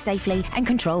 drive safely, and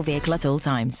control vehicle at all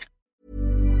times.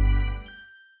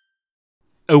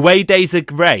 Away days are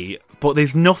great, but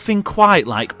there's nothing quite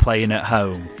like playing at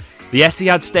home. The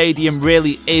Etihad Stadium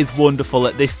really is wonderful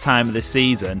at this time of the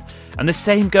season, and the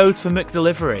same goes for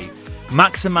McDelivery.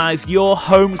 Maximise your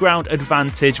home ground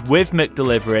advantage with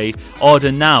McDelivery.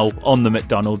 Order now on the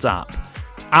McDonald's app.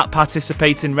 At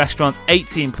participating restaurants,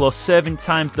 18 plus, serving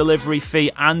times, delivery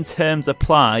fee and terms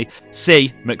apply.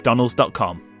 See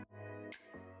mcdonalds.com.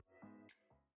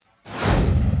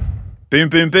 Boom,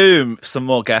 boom, boom. Some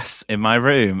more guests in my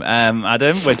room.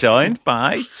 Adam, we're joined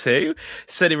by 2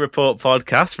 City Report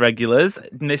podcast regulars,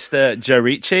 Mr. Joe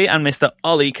Ricci and Mr.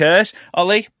 Ollie Kirsch.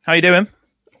 Ollie, how you doing?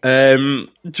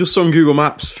 Just on Google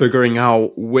Maps, figuring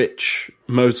out which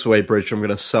motorway bridge I'm going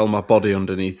to sell my body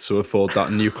underneath to afford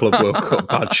that new Club World Cup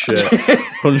badge shirt.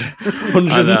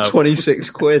 126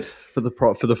 quid for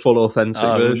the full authentic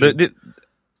version.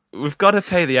 We've got to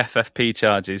pay the FFP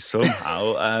charges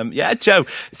somehow. Joe,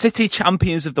 City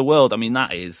champions of the world. I mean,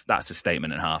 that's a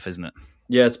statement and a half, isn't it?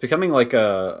 Yeah, it's becoming like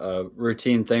a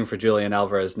routine thing for Julian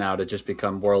Alvarez now to just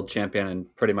become world champion in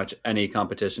pretty much any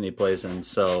competition he plays in.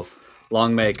 So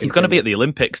long may it continue. He's going to be at the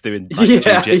Olympics doing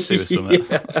jiu-jitsu or something.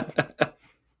 Yeah.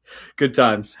 Good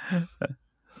times.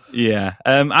 Yeah.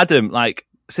 Adam,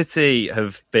 City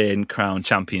have been crowned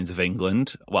champions of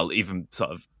England. Well, even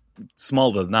sort of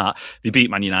smaller than that. They beat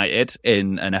Man United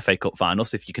in an FA Cup final.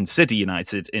 So if you consider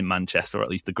United in Manchester, or at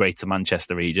least the greater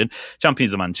Manchester region,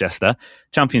 champions of Manchester,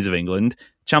 champions of England,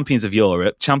 champions of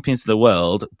Europe, champions of the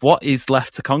world, what is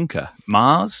left to conquer?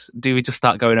 Mars? Do we just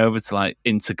start going over to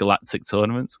intergalactic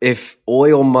tournaments? If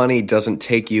oil money doesn't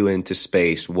take you into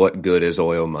space, what good is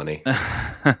oil money?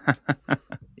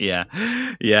 Yeah.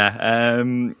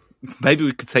 Maybe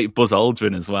we could take Buzz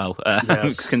Aldrin as well,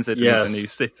 considering it's a new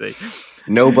city.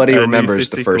 Nobody remembers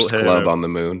the first club on the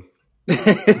moon.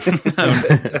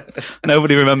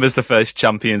 Nobody remembers the first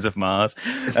champions of Mars.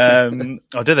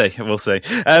 Or do they? We'll see.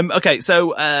 Okay,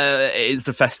 so it's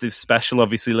the festive special.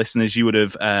 Obviously, listeners, you would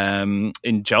have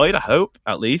enjoyed, I hope,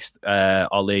 at least,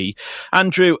 Ollie,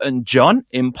 Andrew and John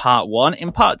in part 1.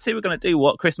 In part 2, we're going to do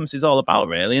what Christmas is all about,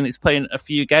 really, and it's playing a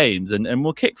few games, and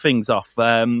we'll kick things off.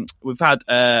 We've had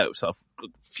sort of a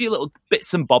few little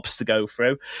bits and bobs to go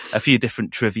through, a few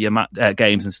different trivia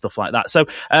games and stuff like that. So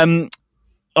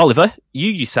Oliver,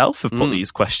 you yourself have put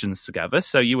these questions together,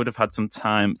 so you would have had some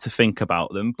time to think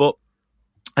about them. But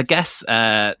I guess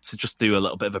to just do a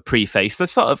little bit of a preface,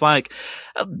 there's sort of like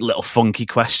little funky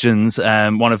questions.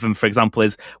 One of them, for example,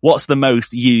 is what's the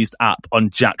most used app on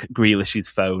Jack Grealish's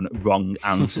phone? Wrong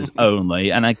answers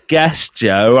only. And I guess,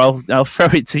 Joe, I'll throw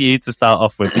it to you to start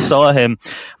off with. We saw him,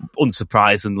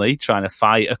 unsurprisingly, trying to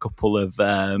fight a couple of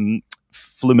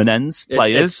Fluminense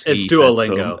players. It's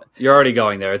Duolingo. You're already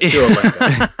going there. It's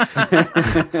Duolingo.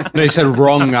 No, he said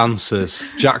wrong answers.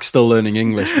 Jack's still learning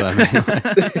English then.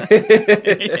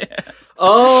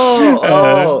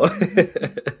 Oh.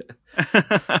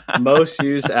 Most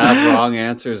used app, wrong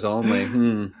answers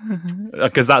only.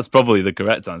 Because that's probably the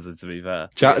correct answer, to be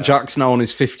fair. Jack's now on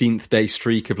his 15th day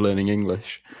streak of learning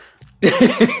English.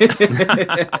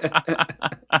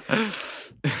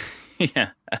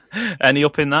 Yeah. Any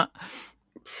up in that?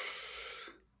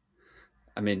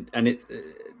 I mean, and it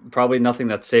probably nothing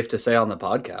that's safe to say on the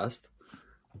podcast.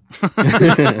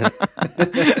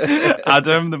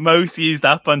 Adam, the most used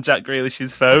app on Jack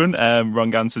Grealish's phone.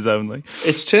 Wrong answers only.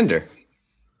 It's Tinder.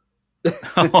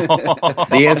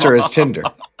 The answer is Tinder.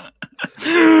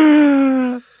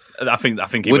 I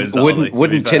think he wins.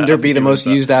 Wouldn't Tinder be the most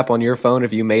used app on your phone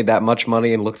if you made that much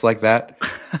money and looked like that?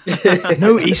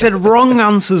 No, he said wrong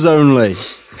answers only.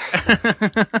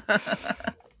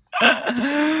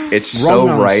 It's Wrong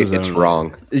so right, answers it's only.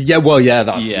 wrong. Yeah, well, yeah,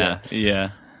 that's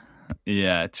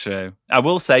Yeah, true. I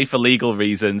will say, for legal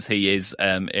reasons, he is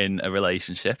in a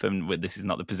relationship, and this is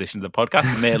not the position of the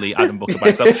podcast. Merely Adam Booker by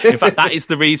himself. In fact, that is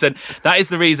the reason. That is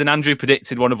the reason Andrew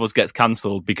predicted one of us gets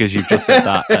cancelled, because you've just said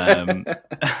that.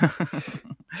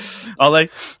 Ollie?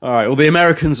 All right. Well, the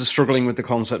Americans are struggling with the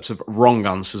concept of wrong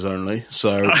answers only,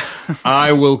 so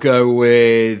I will go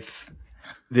with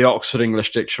the Oxford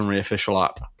English Dictionary official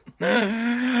app.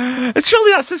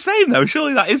 Surely that's the same, though.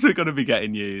 Surely that isn't going to be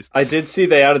getting used. I did see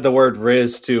they added the word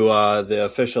 "riz" to the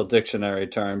official dictionary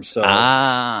term, so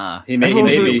he may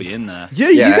be in there. Yeah,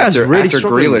 you guys really after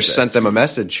struggling with Grealish this. sent them a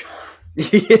message.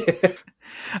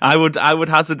 I would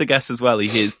hazard a guess as well.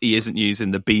 He isn't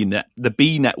using the B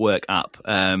Network app,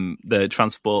 the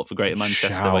Transport for Greater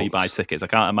Manchester, where you buy tickets. I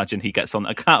can't imagine he gets on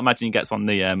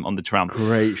the tram.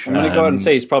 Great. I'm going to go ahead and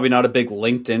say he's probably not a big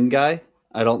LinkedIn guy.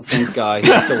 I don't think he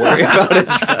has to worry about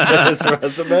his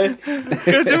resume.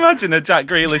 Could you imagine a Jack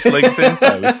Grealish LinkedIn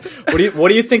post? What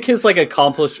do you think his like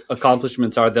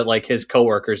accomplishments are that like his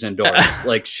coworkers endorse?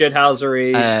 Like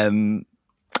shithousery,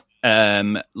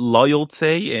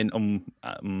 loyalty in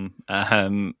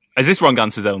is this wrong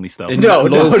answers only still? No.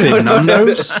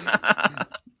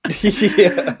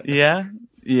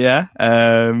 Yeah.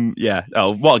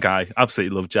 Oh, what a guy!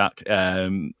 Absolutely love Jack.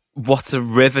 What a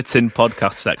riveting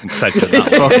podcast segment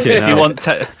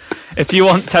that. If you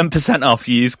want 10% off,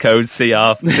 use code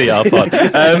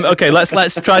CRPod. Okay,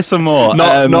 let's try some more.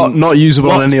 Not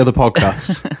usable on any other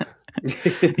podcasts.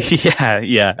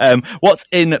 Yeah. What's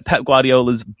in Pep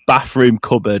Guardiola's bathroom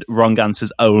cupboard? Wrong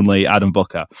answers only. Adam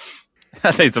Booker.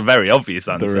 I think it's a very obvious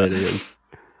answer. There really is.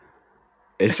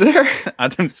 Is there?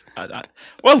 Adam's.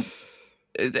 Well.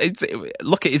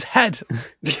 Look at his head.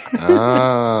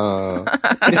 Oh,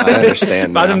 I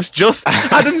understand now. Adam's just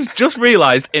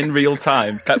realised in real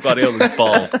time Pep Guardiola's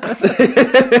bald.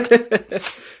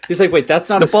 He's like, wait, that's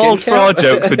not the a skin bald cap? fraud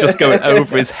jokes were just going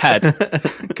over his head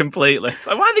completely.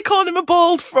 Like, why are they calling him a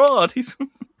bald fraud? He's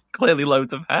clearly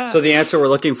loads of hair. So the answer we're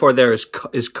looking for there is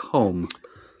comb.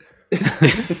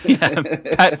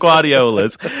 Pep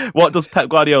Guardiola's. What does Pep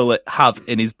Guardiola have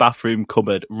in his bathroom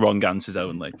cupboard? Wrong answers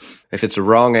only. If it's a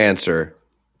wrong answer,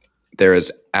 there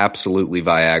is absolutely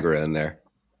Viagra in there.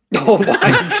 Oh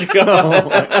my god!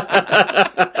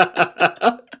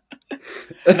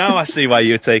 Now I see why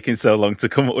you're taking so long to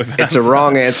come up with an It's answer. a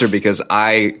wrong answer because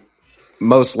I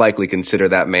most likely consider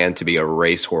that man to be a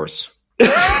racehorse.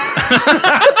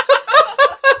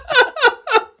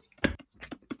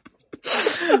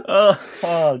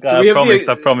 Oh God! I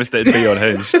promised it'd be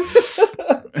unhinged.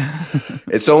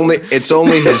 It's only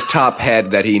his top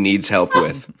head that he needs help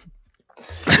with.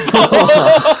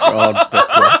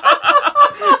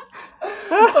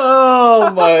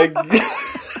 Oh my god!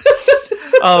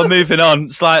 Oh, moving on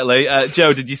slightly.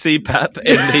 Joe, did you see Pep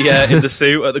in the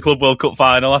suit at the Club World Cup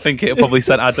final? I think it probably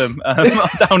sent Adam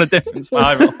down a different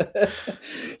spiral.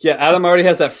 Yeah, Adam already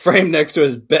has that frame next to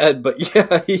his bed, but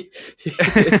yeah,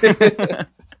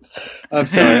 I'm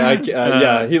sorry.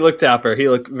 Yeah, he looked dapper. He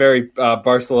looked very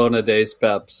Barcelona days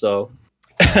Pep. So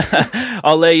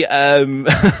Ollie, I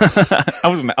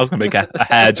was going to make a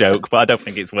hair joke, but I don't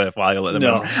think it's worthwhile at the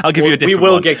moment. I'll give you a different one.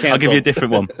 We will get cancelled. I'll give you a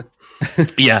different one.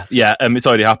 Yeah, it's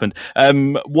already happened.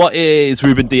 What is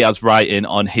Ruben Diaz writing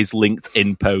on his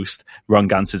LinkedIn post?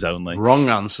 Wrong answers only. Wrong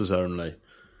answers only.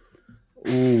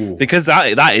 Ooh. Because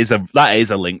that is a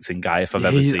LinkedIn guy if I've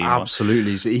ever seen one.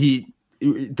 Absolutely.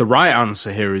 The right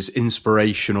answer here is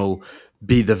inspirational.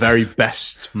 Be the very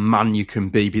best man you can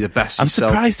be. Be the best. I'm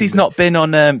surprised he's not been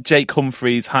on Jake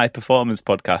Humphrey's High Performance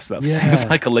podcast. That seems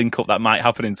like a link up that might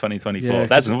happen in 2024. Yeah,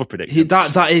 that's another prediction.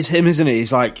 That is him, isn't it?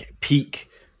 He's like peak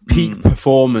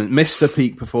performance, Mr.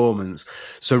 Peak Performance.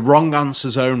 So wrong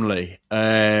answers only. He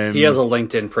has a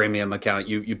LinkedIn premium account.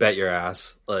 You bet your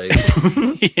ass. Like,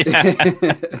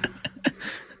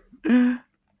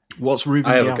 what's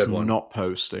Ruben Diaz not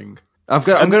posting? I'm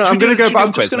going to go back.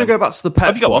 I'm just going to go back to the Pep.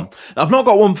 Have you got one? I've not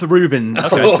got one for Ruben.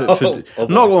 Okay. I've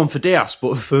not got one for Diaz,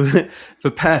 but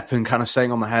for Pep and kind of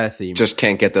staying on the hair theme. Just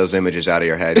can't get those images out of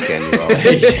your head, can you?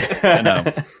 I know.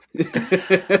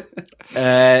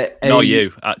 Not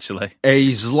you, actually.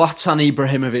 A Zlatan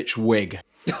Ibrahimovic wig.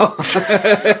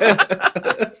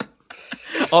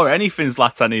 Or anything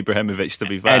Zlatan Ibrahimovic, to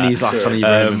be fair. Any Zlatan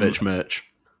Ibrahimovic merch.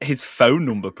 His phone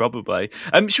number, probably.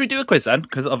 Should we do a quiz then?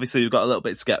 Because obviously we've got a little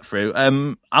bit to get through.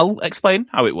 I'll explain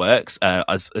how it works.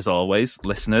 As always,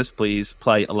 listeners, please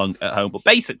play along at home. But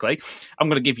basically, I'm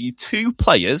going to give you 2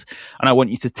 players, and I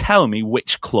want you to tell me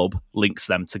which club links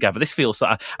them together. This feels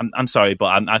like I'm sorry,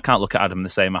 but I can't look at Adam the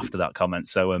same after that comment.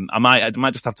 So I might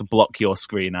just have to block your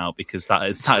screen out because that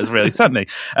has really sent me.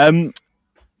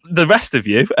 The rest of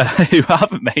you who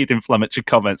haven't made inflammatory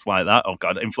comments like that, oh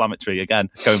god, inflammatory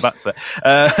again, going back to it.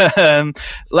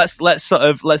 Let's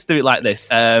do it like this.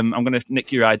 I'm going to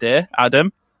nick your idea,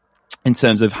 Adam, in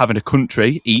terms of having a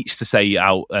country each to say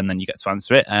out, and then you get to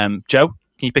answer it. Joe,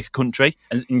 can you pick a country,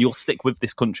 and you'll stick with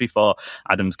this country for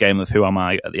Adam's game of Who Am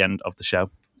I at the end of the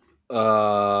show?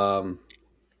 Svalbard.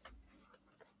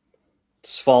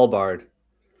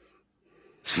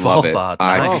 Svalbard.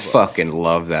 I fucking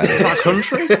love that. Is that a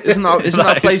country? Isn't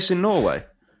that a place in Norway?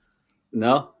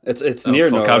 No, it's near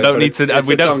Norway. We don't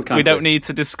need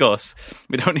to discuss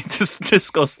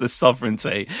the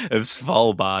sovereignty of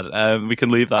Svalbard. We can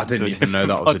leave that. I didn't even know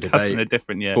that was a debate in a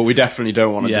different year. But we definitely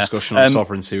don't want a discussion on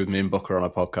sovereignty with me and Booker on a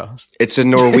podcast. It's a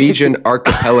Norwegian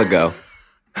archipelago.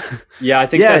 Yeah, I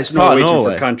think that's Norwegian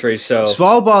for country. So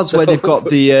Svalbard's where they've got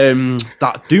the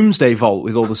that doomsday vault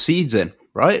with all the seeds in.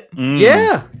 Right?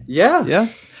 Yeah.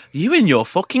 You and your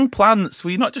fucking plants.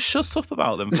 Will you not just shut up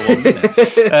about them for 1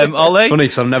 minute? Ollie? Funny,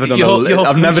 because I've never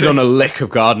done a lick of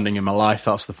gardening in my life.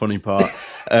 That's the funny part.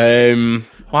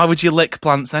 Why would you lick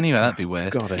plants anyway? That'd be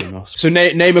weird. God, Amos. So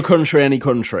name a country, any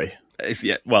country.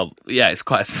 It's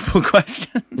quite a simple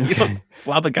question. You look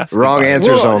flabbergasted. Wrong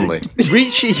answers only.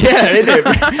 Ricci,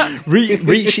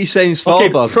 Ricci saying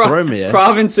Svalbard's throwing me.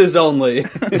 Provinces only.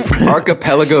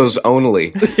 Archipelagos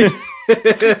only.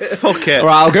 Fuck it. All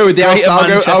right, I'll go with the outer.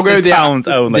 I'll go with the towns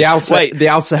only. The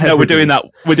outer. No, we're doing that.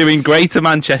 We're doing Greater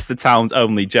Manchester towns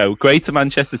only, Joe. Greater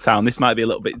Manchester town. This might be a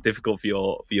little bit difficult for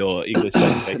your English.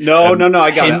 No. I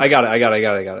got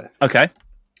it. Okay.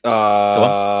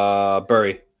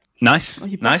 Bury. Nice.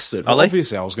 Well,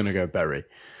 obviously, I was going to go Bury.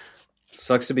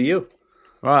 Sucks to be you.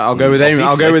 Right, I'll go with Amos.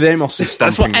 I'll go with Amos.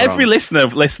 That's what every listener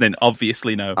listening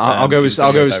obviously know. I'll go with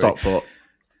Stockport.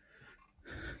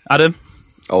 Adam.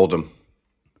 Oldham.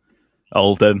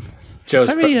 Joe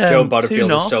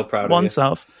Butterfield is so proud of you. One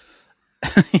south.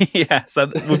 Yeah,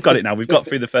 so we've got it now. We've got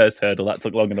through the first hurdle. That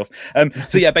took long enough.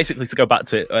 Basically, to go back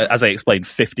to it, as I explained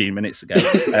 15 minutes ago,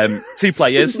 2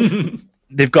 players.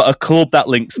 They've got a club that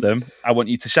links them. I want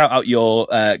you to shout out your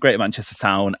Greater Manchester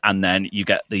town, and then you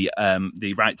get the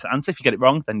right to answer. If you get it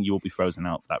wrong, then you will be frozen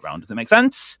out for that round. Does it make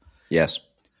sense? Yes.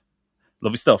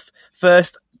 Lovely stuff.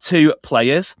 First 2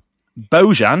 players,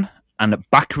 Bojan and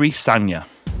Bakary Sagna.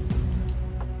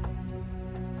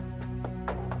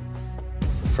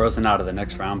 It's the frozen out of the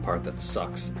next round part that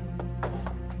sucks.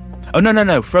 Oh,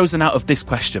 no. Frozen out of this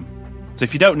question. So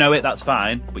if you don't know it, that's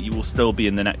fine, but you will still be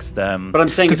in the next... But I'm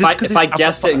saying if I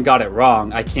guessed it and got it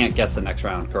wrong, I can't guess the next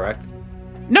round, correct?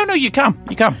 No, you can.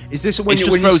 Is this when you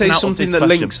say something that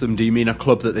links them, do you mean a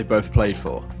club that they both played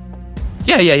for?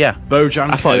 Yeah.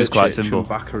 Bojan I thought it was quite simple. And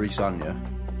Bakary Sagna.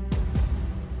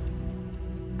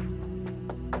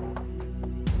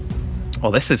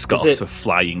 Well, this has got off to a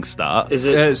flying start. Is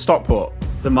it Stockport?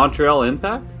 The Montreal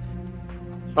Impact?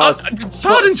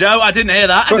 Pardon, Joe. I didn't hear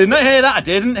that. I did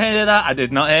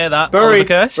not hear that. Bury.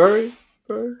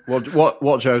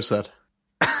 What Joe said?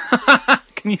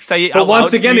 Can you say it? But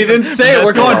once again, he didn't say it.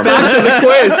 We're going back to the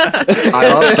quiz.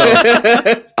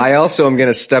 I also am going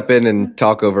to step in and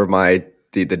talk over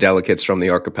the delegates from the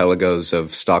archipelagos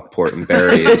of Stockport and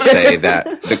Bury and say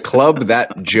that the club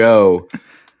that Joe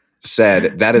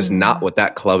said, that is not what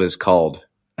that club is called.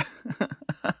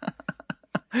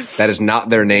 That is not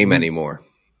their name anymore.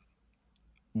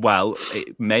 Well,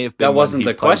 it may have been. That wasn't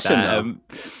the question, though.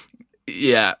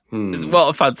 Yeah. What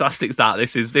a fantastic start.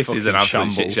 This is an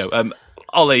absolute shit show.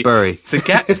 Ollie, Bury. To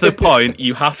get to the point,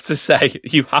 you have to say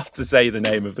the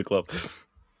name of the club.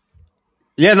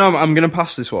 Yeah, no, I'm going to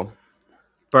pass this one.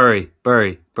 Bury.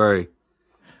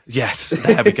 Yes,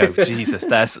 there we go. Jesus,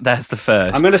 there's the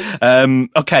first. I'm gonna.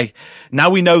 Okay, now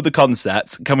we know the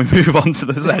concept. Can we move on to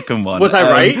the second one? Was I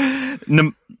right?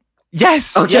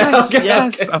 Yes. Okay,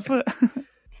 yes. okay.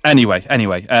 Anyway,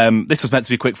 this was meant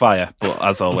to be quick fire, but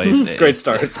as always, Great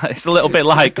start. It's a little bit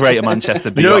like Greater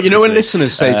Manchester. You know when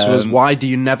listeners say to us, "Why do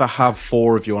you never have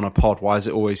 4 of you on a pod? Why is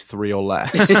it always 3 or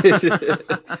less?"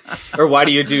 Or why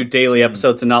do you do daily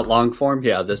episodes and not long form?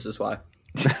 Yeah, this is why.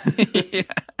 Yeah.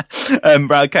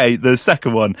 Okay, the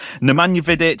second one, Nemanja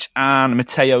Vidic and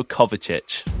Mateo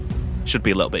Kovacic. Should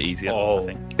be a little bit easier, I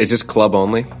think. Is this club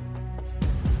only?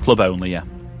 Club only, yeah.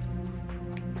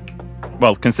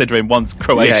 Well, considering one's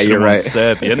Croatian and one's right.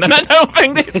 Serbian, then I don't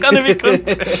think it's going to be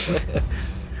good.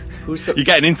 You're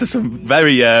getting into some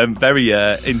very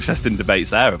interesting debates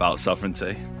there about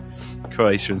sovereignty.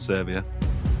 Croatia and Serbia.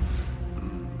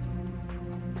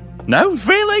 No,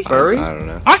 really? Bury? I don't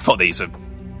know. I thought these were...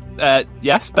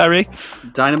 yes, Bury.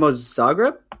 Dynamo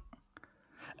Zagreb?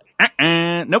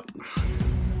 Nope.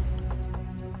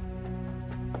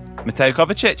 Mateo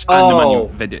Kovacic and Nemanja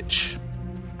Vidic.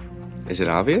 Is it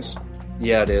obvious?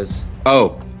 Yeah, it is.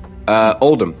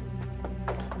 Oldham.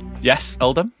 Yes,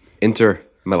 Oldham. Inter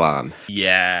Milan.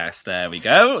 Yes, there we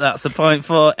go. That's a point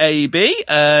for AB.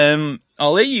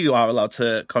 Ollie, you are allowed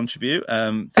to contribute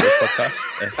to the podcast.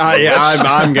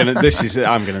 I'm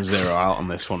gonna zero out on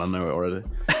this one. I know it already.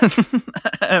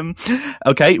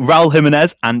 Okay, Raul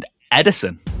Jimenez and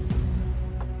Edison.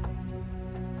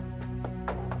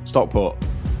 Stockport.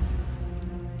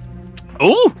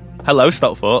 Oh, hello,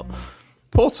 Stockport.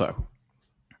 Porto.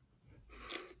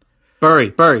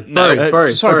 Bury. Sorry,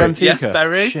 Benfica. Yes,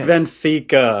 Bury. Shit.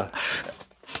 Benfica.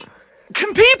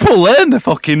 Can people learn the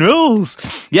fucking rules?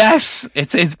 Yes,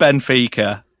 it is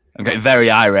Benfica. I'm getting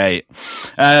very irate.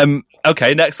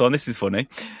 Okay, next one. This is funny.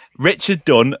 Richard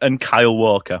Dunn and Kyle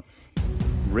Walker.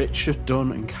 Richard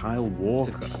Dunn and Kyle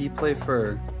Walker. Did he play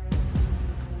for...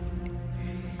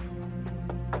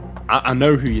 I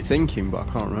know who you're thinking, but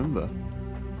I can't remember.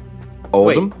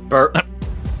 Oldham? Wait,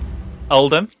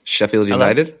 Oldham? Sheffield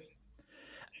United?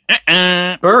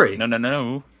 Bury.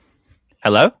 No.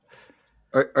 Hello?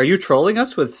 Are you trolling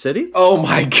us with City? Oh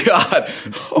my god.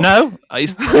 No,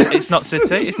 it's not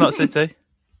City. It's not City.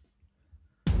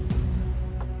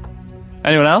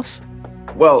 Anyone else?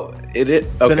 Well, it is.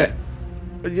 Okay.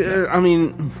 I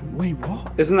mean, wait,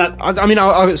 what? Isn't that... I mean,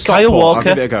 I'll Stockport. Kyle Walker.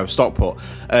 I'll give it a go. Stockport.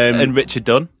 And Richard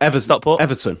Dunn. Stockport.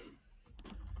 Everton.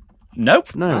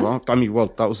 Nope. No,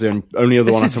 that was the only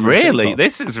other one I can think of.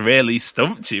 This has really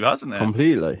stumped you, hasn't it?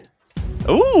 Completely.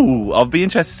 Ooh, I'll be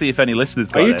interested to see if any listeners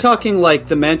got Are you this. talking like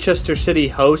the Manchester City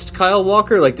host Kyle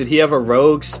Walker? Like, did he have a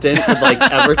rogue stint with like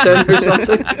Everton or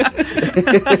something?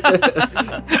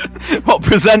 What,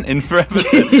 presenting for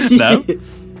Everton? No.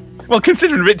 Well,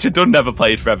 considering Richard Dunn never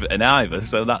played for Everton either,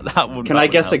 so that wouldn't. Can I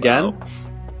guess again?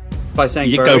 By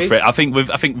saying you Bury? go for it. I think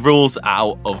rules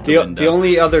out of the window. The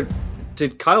only other.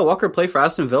 Did Kyle Walker play for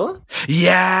Aston Villa?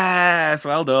 Yes,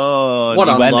 well done. What,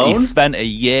 on loan? He spent a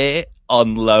year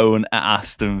on loan at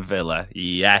Aston Villa.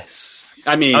 Yes.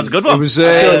 I mean, that was a good one. It was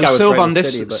Sylvan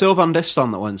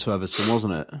Distan that went to Everton,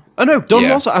 wasn't it? Oh no, Dunn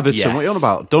was at Everton. Yes. What are you on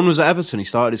about? Dunn was at Everton. He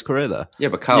started his career there. Yeah,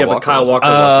 but Kyle Walker wasn't.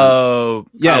 Oh,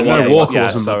 yeah, Walker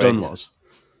wasn't, sorry. but Dunn was.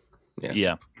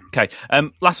 Yeah. Okay.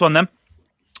 Last one then.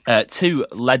 2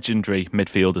 legendary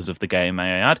midfielders of the game, may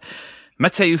I add.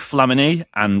 Mateu Flamini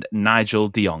and Nigel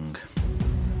de Jong.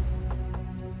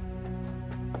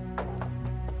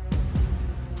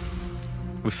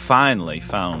 We've finally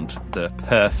found the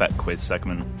perfect quiz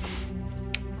segment.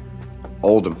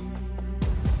 Oldham.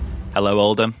 Hello,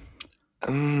 Oldham.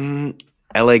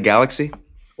 LA Galaxy?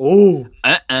 Oh.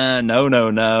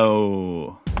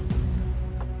 No.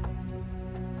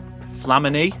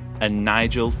 Flamini and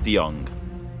Nigel de Jong.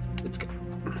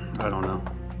 I don't know.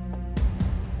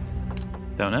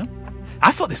 Don't know?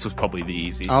 I thought this was probably the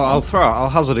easiest. I'll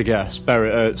hazard a guess.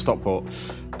 Stockport.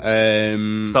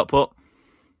 Stockport.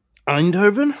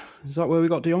 Eindhoven? Is that where we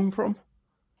got de Jong from?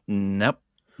 Nope.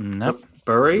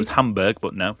 Bury? It was Hamburg,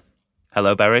 but no.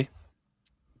 Hello, Barry.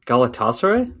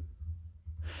 Galatasaray?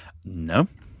 No.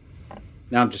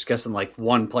 Now I'm just guessing like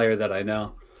one player that I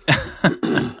know.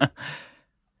 I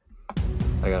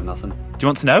got nothing. Do you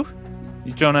want to know? Do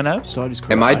you want to know?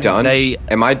 Am I done?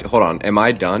 Hold on. Am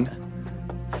I done?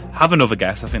 Have another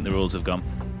guess. I think the rules have gone.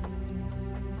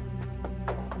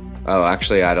 Oh,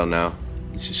 actually, I don't know.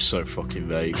 This is so fucking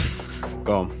vague.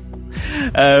 Go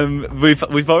on.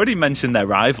 We've already mentioned their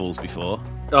rivals before.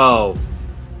 Oh,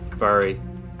 Barry.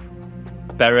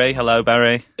 Barry, hello,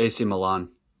 Barry. AC Milan.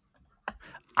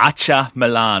 AC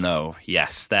Milano.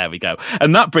 Yes, there we go.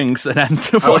 And that brings an end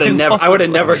to. I would have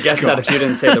never guessed that if you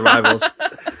didn't say the rivals.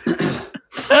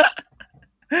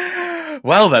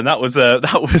 Well, then that was.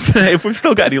 If we've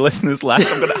still got any listeners left,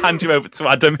 I'm going to hand you over to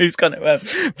Adam, who's going to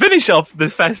finish off the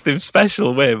festive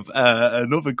special with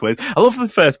another quiz. I love the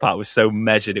first part was so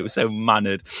measured, it was so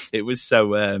mannered, it was so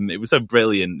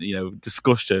brilliant. You know,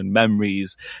 discussion,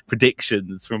 memories,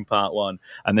 predictions from part one,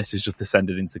 and this has just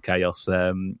descended into chaos.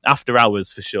 After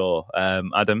hours for sure.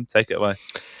 Adam, take it away.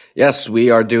 Yes,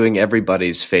 we are doing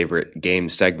everybody's favorite game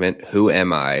segment, Who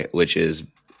Am I?, which is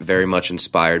very much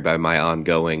inspired by my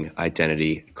ongoing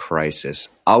identity crisis.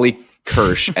 Ollie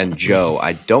Kirsch and Joe,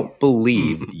 I don't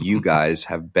believe you guys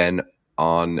have been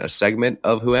on a segment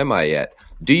of Who Am I yet.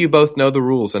 Do you both know the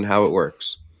rules and how it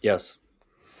works? Yes.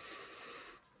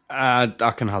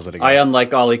 I can hazard a guess. I,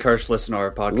 unlike Ollie Kirsch, listen to our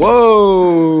podcast.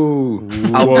 Whoa!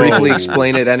 I'll briefly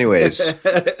explain it anyways.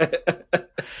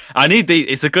 I need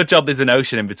it's a good job there's an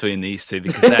ocean in between these two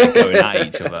because they're going at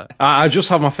each other. I just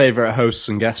have my favourite hosts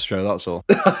and guests, Joe, that's all.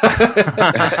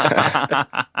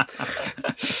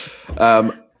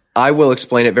 I will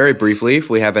explain it very briefly if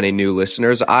we have any new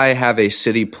listeners. I have a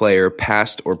City player,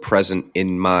 past or present,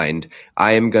 in mind.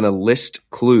 I am going to list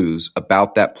clues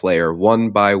about that player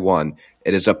one by one.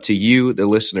 It is up to you, the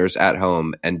listeners at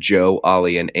home, and Joe,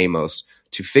 Ollie, and Amos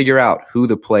to figure out who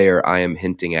the player I am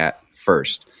hinting at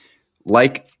first.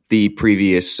 Like the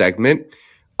previous segment,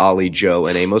 Ollie, Joe,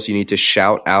 and Amos, you need to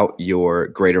shout out your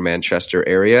Greater Manchester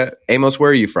area. Amos,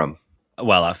 where are you from?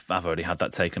 Well, I've already had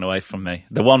that taken away from me.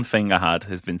 The one thing I had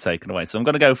has been taken away. So I'm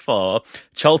going to go for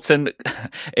Charlton,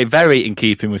 very in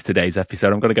keeping with today's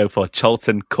episode, I'm going to go for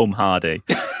Charlton Cum Hardy,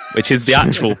 which is the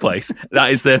actual place. That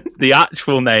is the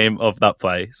actual name of that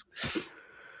place.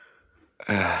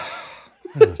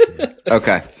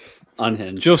 Okay.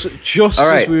 Unhinged. Just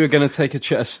right. As we were going to take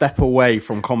a step away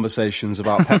from conversations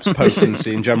about Pep's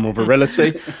potency and general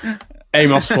virility,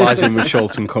 Amos flies in with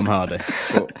Charlton Cum Hardy.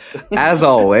 As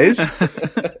always,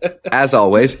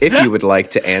 if you would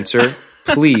like to answer,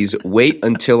 please wait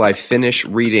until I finish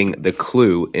reading the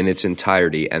clue in its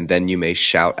entirety, and then you may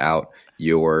shout out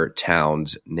your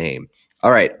town's name.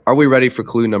 All right, are we ready for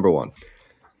clue number one?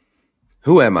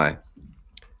 Who am I?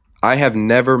 I have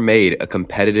never made a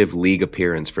competitive league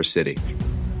appearance for City.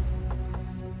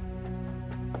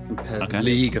 Okay.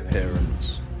 League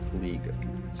appearance.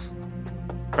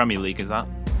 Premier League, is that?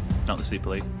 Not the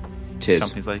Super League? Tis.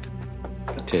 Champions League?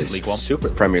 Tis. League 1? Super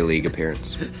Premier League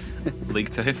appearance. League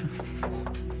 2?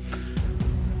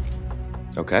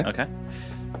 Okay. Okay.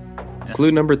 Yeah.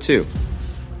 Clue number two.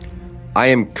 I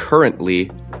am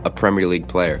currently a Premier League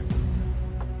player.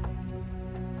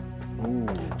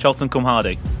 Charlton Cum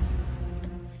Hardy?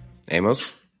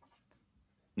 Amos?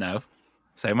 No.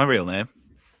 Say my real name.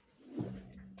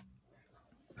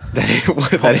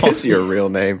 That is your real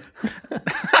name.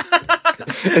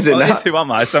 Is it well, not? Who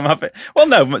am I? So I'm happy. Well,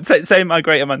 no. Say my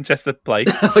Greater Manchester place.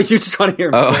 You just want to hear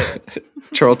him say it.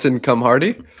 Charlton Cum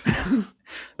Hardy?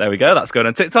 There we go. That's going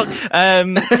on TikTok.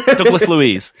 Douglas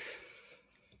Luiz.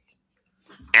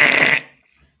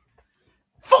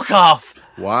 Fuck off.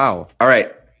 Wow. All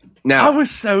right. Now, I was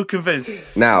so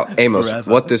convinced. Now, Amos, Forever.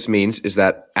 what this means is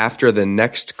that after the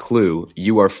next clue,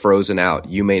 you are frozen out.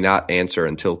 You may not answer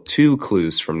until 2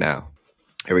 clues from now.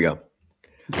 Here we go.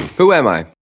 Who am I?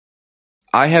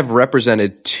 I have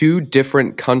represented 2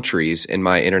 different countries in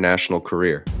my international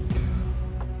career.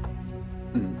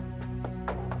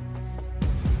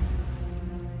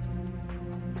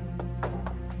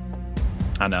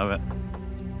 I know it.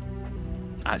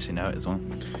 I actually know it as well.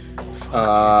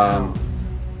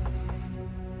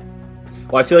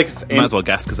 Well, I feel like if Might as well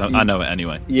guess because I know it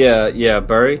anyway. Yeah,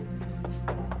 Barry.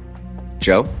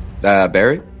 Joe?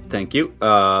 Barry? Thank you.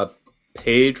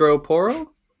 Pedro Porro?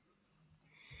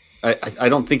 I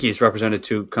don't think he's represented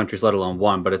 2 countries, let alone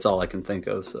 1, but it's all I can think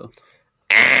of. So,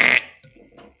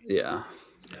 yeah.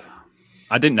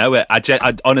 I didn't know it. I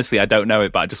honestly, I don't know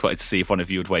it, but I just wanted to see if one of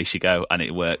you would waste your go, and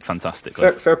it worked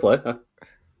fantastically. Fair play. Huh?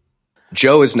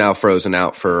 Joe is now frozen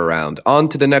out for a round. On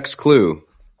to the next clue.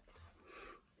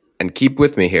 And keep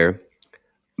with me here.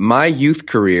 My youth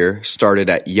career started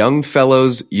at Young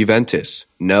Fellows Juventus.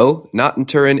 No, not in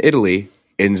Turin, Italy,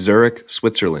 in Zurich,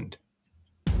 Switzerland.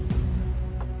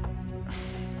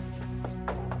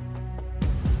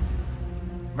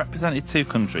 Represented 2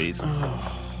 countries.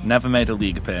 Never made a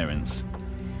league appearance.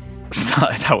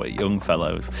 Started out at Young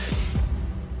Fellows.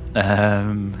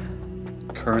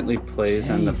 Currently plays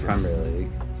in the Premier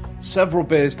League. Several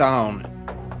beers down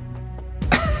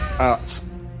at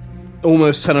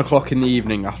almost 10 o'clock in the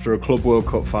evening after a Club World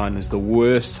Cup final is the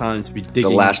worst time to be digging.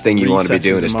 The last thing you want to be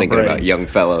doing is thinking about Young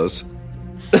Fellows.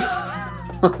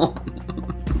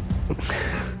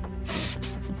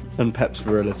 And Pep's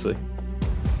virility.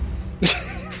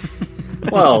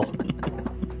 Well,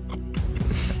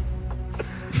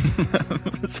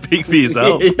 speak for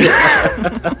yourself.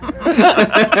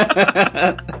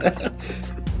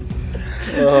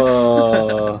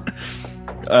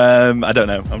 I don't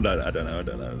know. I don't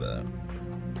know.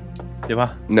 Do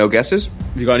I? No guesses?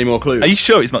 You got any more clues? Are you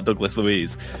sure it's not Douglas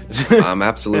Luiz? I'm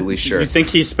absolutely sure. You think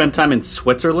he spent time in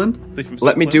Switzerland?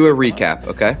 Let me do a recap,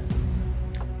 okay?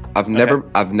 I've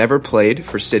never played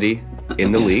for City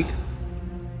in the league.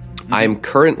 I am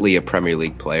currently a Premier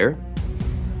League player.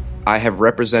 I have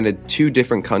represented 2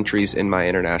 different countries in my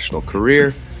international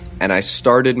career, and I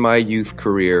started my youth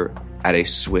career at a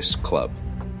Swiss club.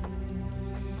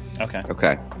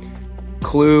 Okay.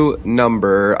 Clue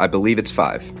number, I believe it's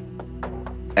 5.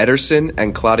 Ederson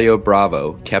and Claudio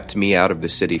Bravo kept me out of the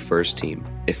City first team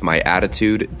if my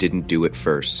attitude didn't do it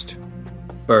first.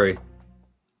 Barry.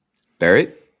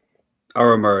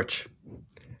 Aramuric.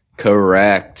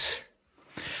 Correct.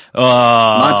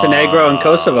 Montenegro and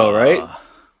Kosovo, right?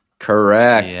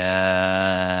 Correct.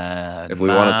 Yeah. If we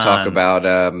want to talk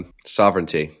about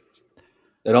sovereignty.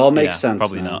 It all makes sense.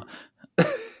 Probably now.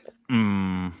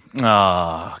 not.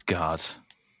 Oh, God.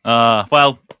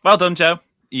 Well done, Joe.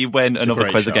 You win another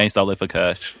quiz against Oliver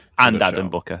Kirsch and Adam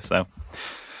Booker. So,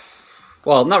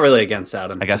 well, not really against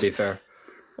Adam, I guess, to be fair.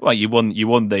 Well, you won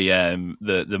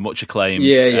the much acclaimed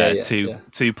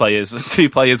two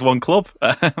players, 1 club.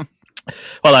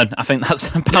 Well then, I think that's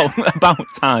about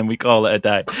time we call it a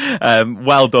day.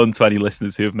 Well done to any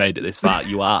listeners who have made it this far.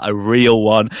 You are a real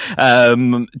one.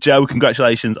 Joe,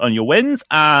 congratulations on your wins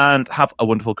and have a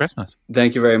wonderful Christmas.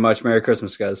 Thank you very much. Merry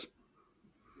Christmas, guys.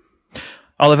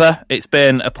 Oliver, it's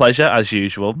been a pleasure as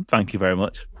usual. Thank you very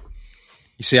much.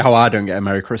 You see how I don't get a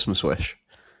Merry Christmas wish?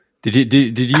 Did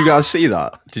you guys see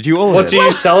that? Did you all? What do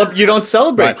you celebrate? You don't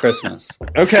celebrate Christmas.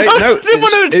 Okay, no,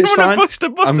 it's fine.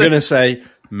 I'm going to say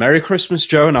Merry Christmas,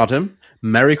 Joe and Adam.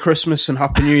 Merry Christmas and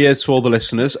Happy New Year to all the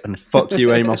listeners. And fuck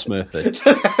you, Amos Murphy.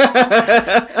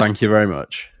 Thank you very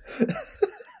much.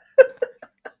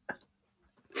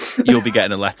 You'll be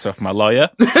getting a letter off my lawyer.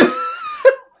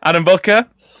 Adam Booker,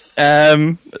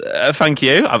 thank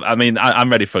you. I mean,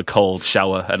 I'm ready for a cold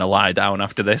shower and a lie down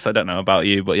after this. I don't know about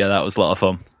you, but yeah, that was a lot of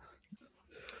fun.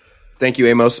 Thank you,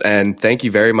 Amos, and thank you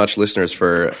very much, listeners,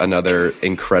 for another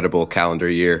incredible calendar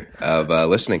year of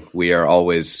listening. We are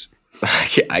always...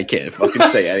 I can't fucking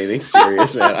say anything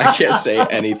serious, man. I can't say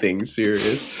anything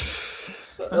serious.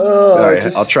 All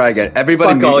right, I'll try again.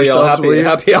 Everybody mute yourselves.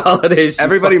 Happy holidays.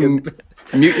 Everybody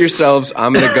mute yourselves.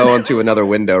 I'm going to go into another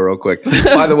window real quick.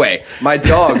 By the way, my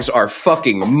dogs are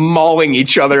fucking mauling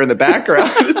each other in the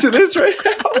background to this right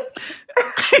now.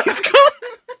 He's gone.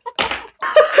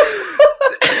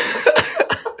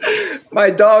 My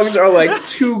dogs are like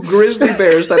 2 grizzly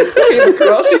bears that came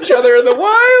across each other in the wild.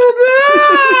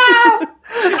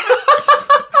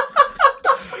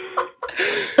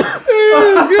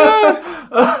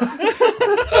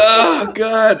 Oh,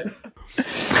 God.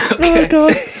 Okay.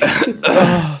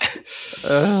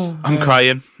 Oh,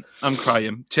 God. I'm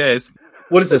crying. Cheers.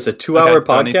 What is this, a 2-hour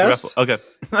podcast? Okay.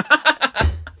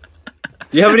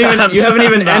 You haven't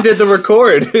even ended the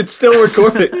record. It's still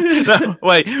recording. No,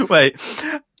 wait.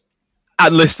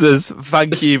 And listeners,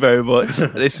 thank you very much.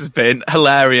 This has been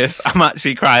hilarious. I'm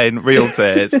actually crying real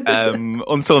tears.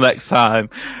 Until next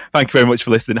time, thank you very much for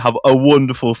listening. Have a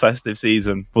wonderful festive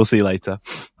season. We'll see you later.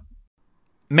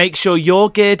 Make sure you're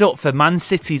geared up for Man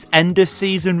City's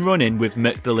end-of-season run-in with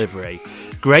McDelivery.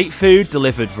 Great food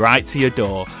delivered right to your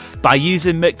door. By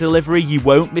using McDelivery, you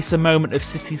won't miss a moment of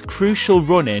City's crucial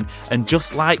run-in, and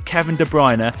just like Kevin De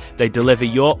Bruyne, they deliver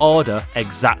your order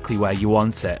exactly where you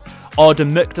want it. Order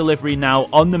McDelivery now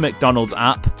on the McDonald's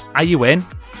app. Are you in?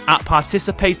 At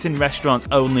participating restaurants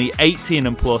only, 18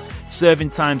 and plus,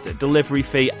 serving times, delivery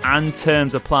fee and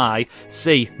terms apply.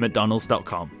 See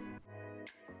mcdonalds.com.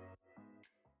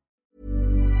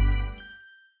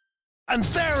 And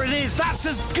there it is, that's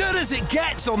as good as it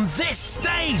gets on this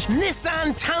stage.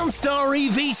 Nissan Townstar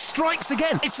EV strikes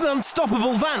again. It's an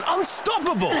unstoppable van,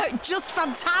 unstoppable. Just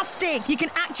fantastic. You can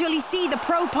actually see the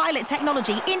ProPilot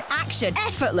technology in action.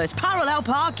 Effortless parallel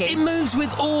parking. It moves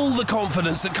with all the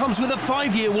confidence that comes with a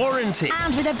 5-year warranty.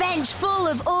 And with a bench full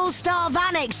of all-star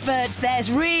van experts,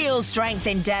 there's real strength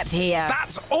in depth here.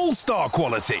 That's all-star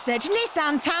quality. Search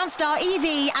Nissan Townstar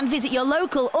EV and visit your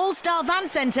local all-star van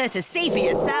centre to see for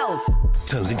yourself.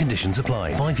 Terms and conditions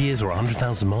apply. 5 years or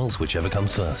 100,000 miles, whichever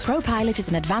comes first. ProPilot is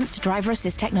an advanced driver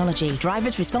assist technology.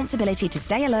 Driver's responsibility to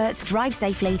stay alert, drive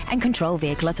safely, and control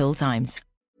vehicle at all times.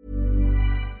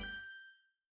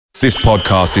 This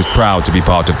podcast is proud to be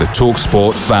part of the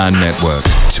TalkSport Fan Network.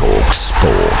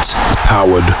 TalkSport.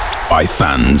 Powered by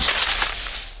fans.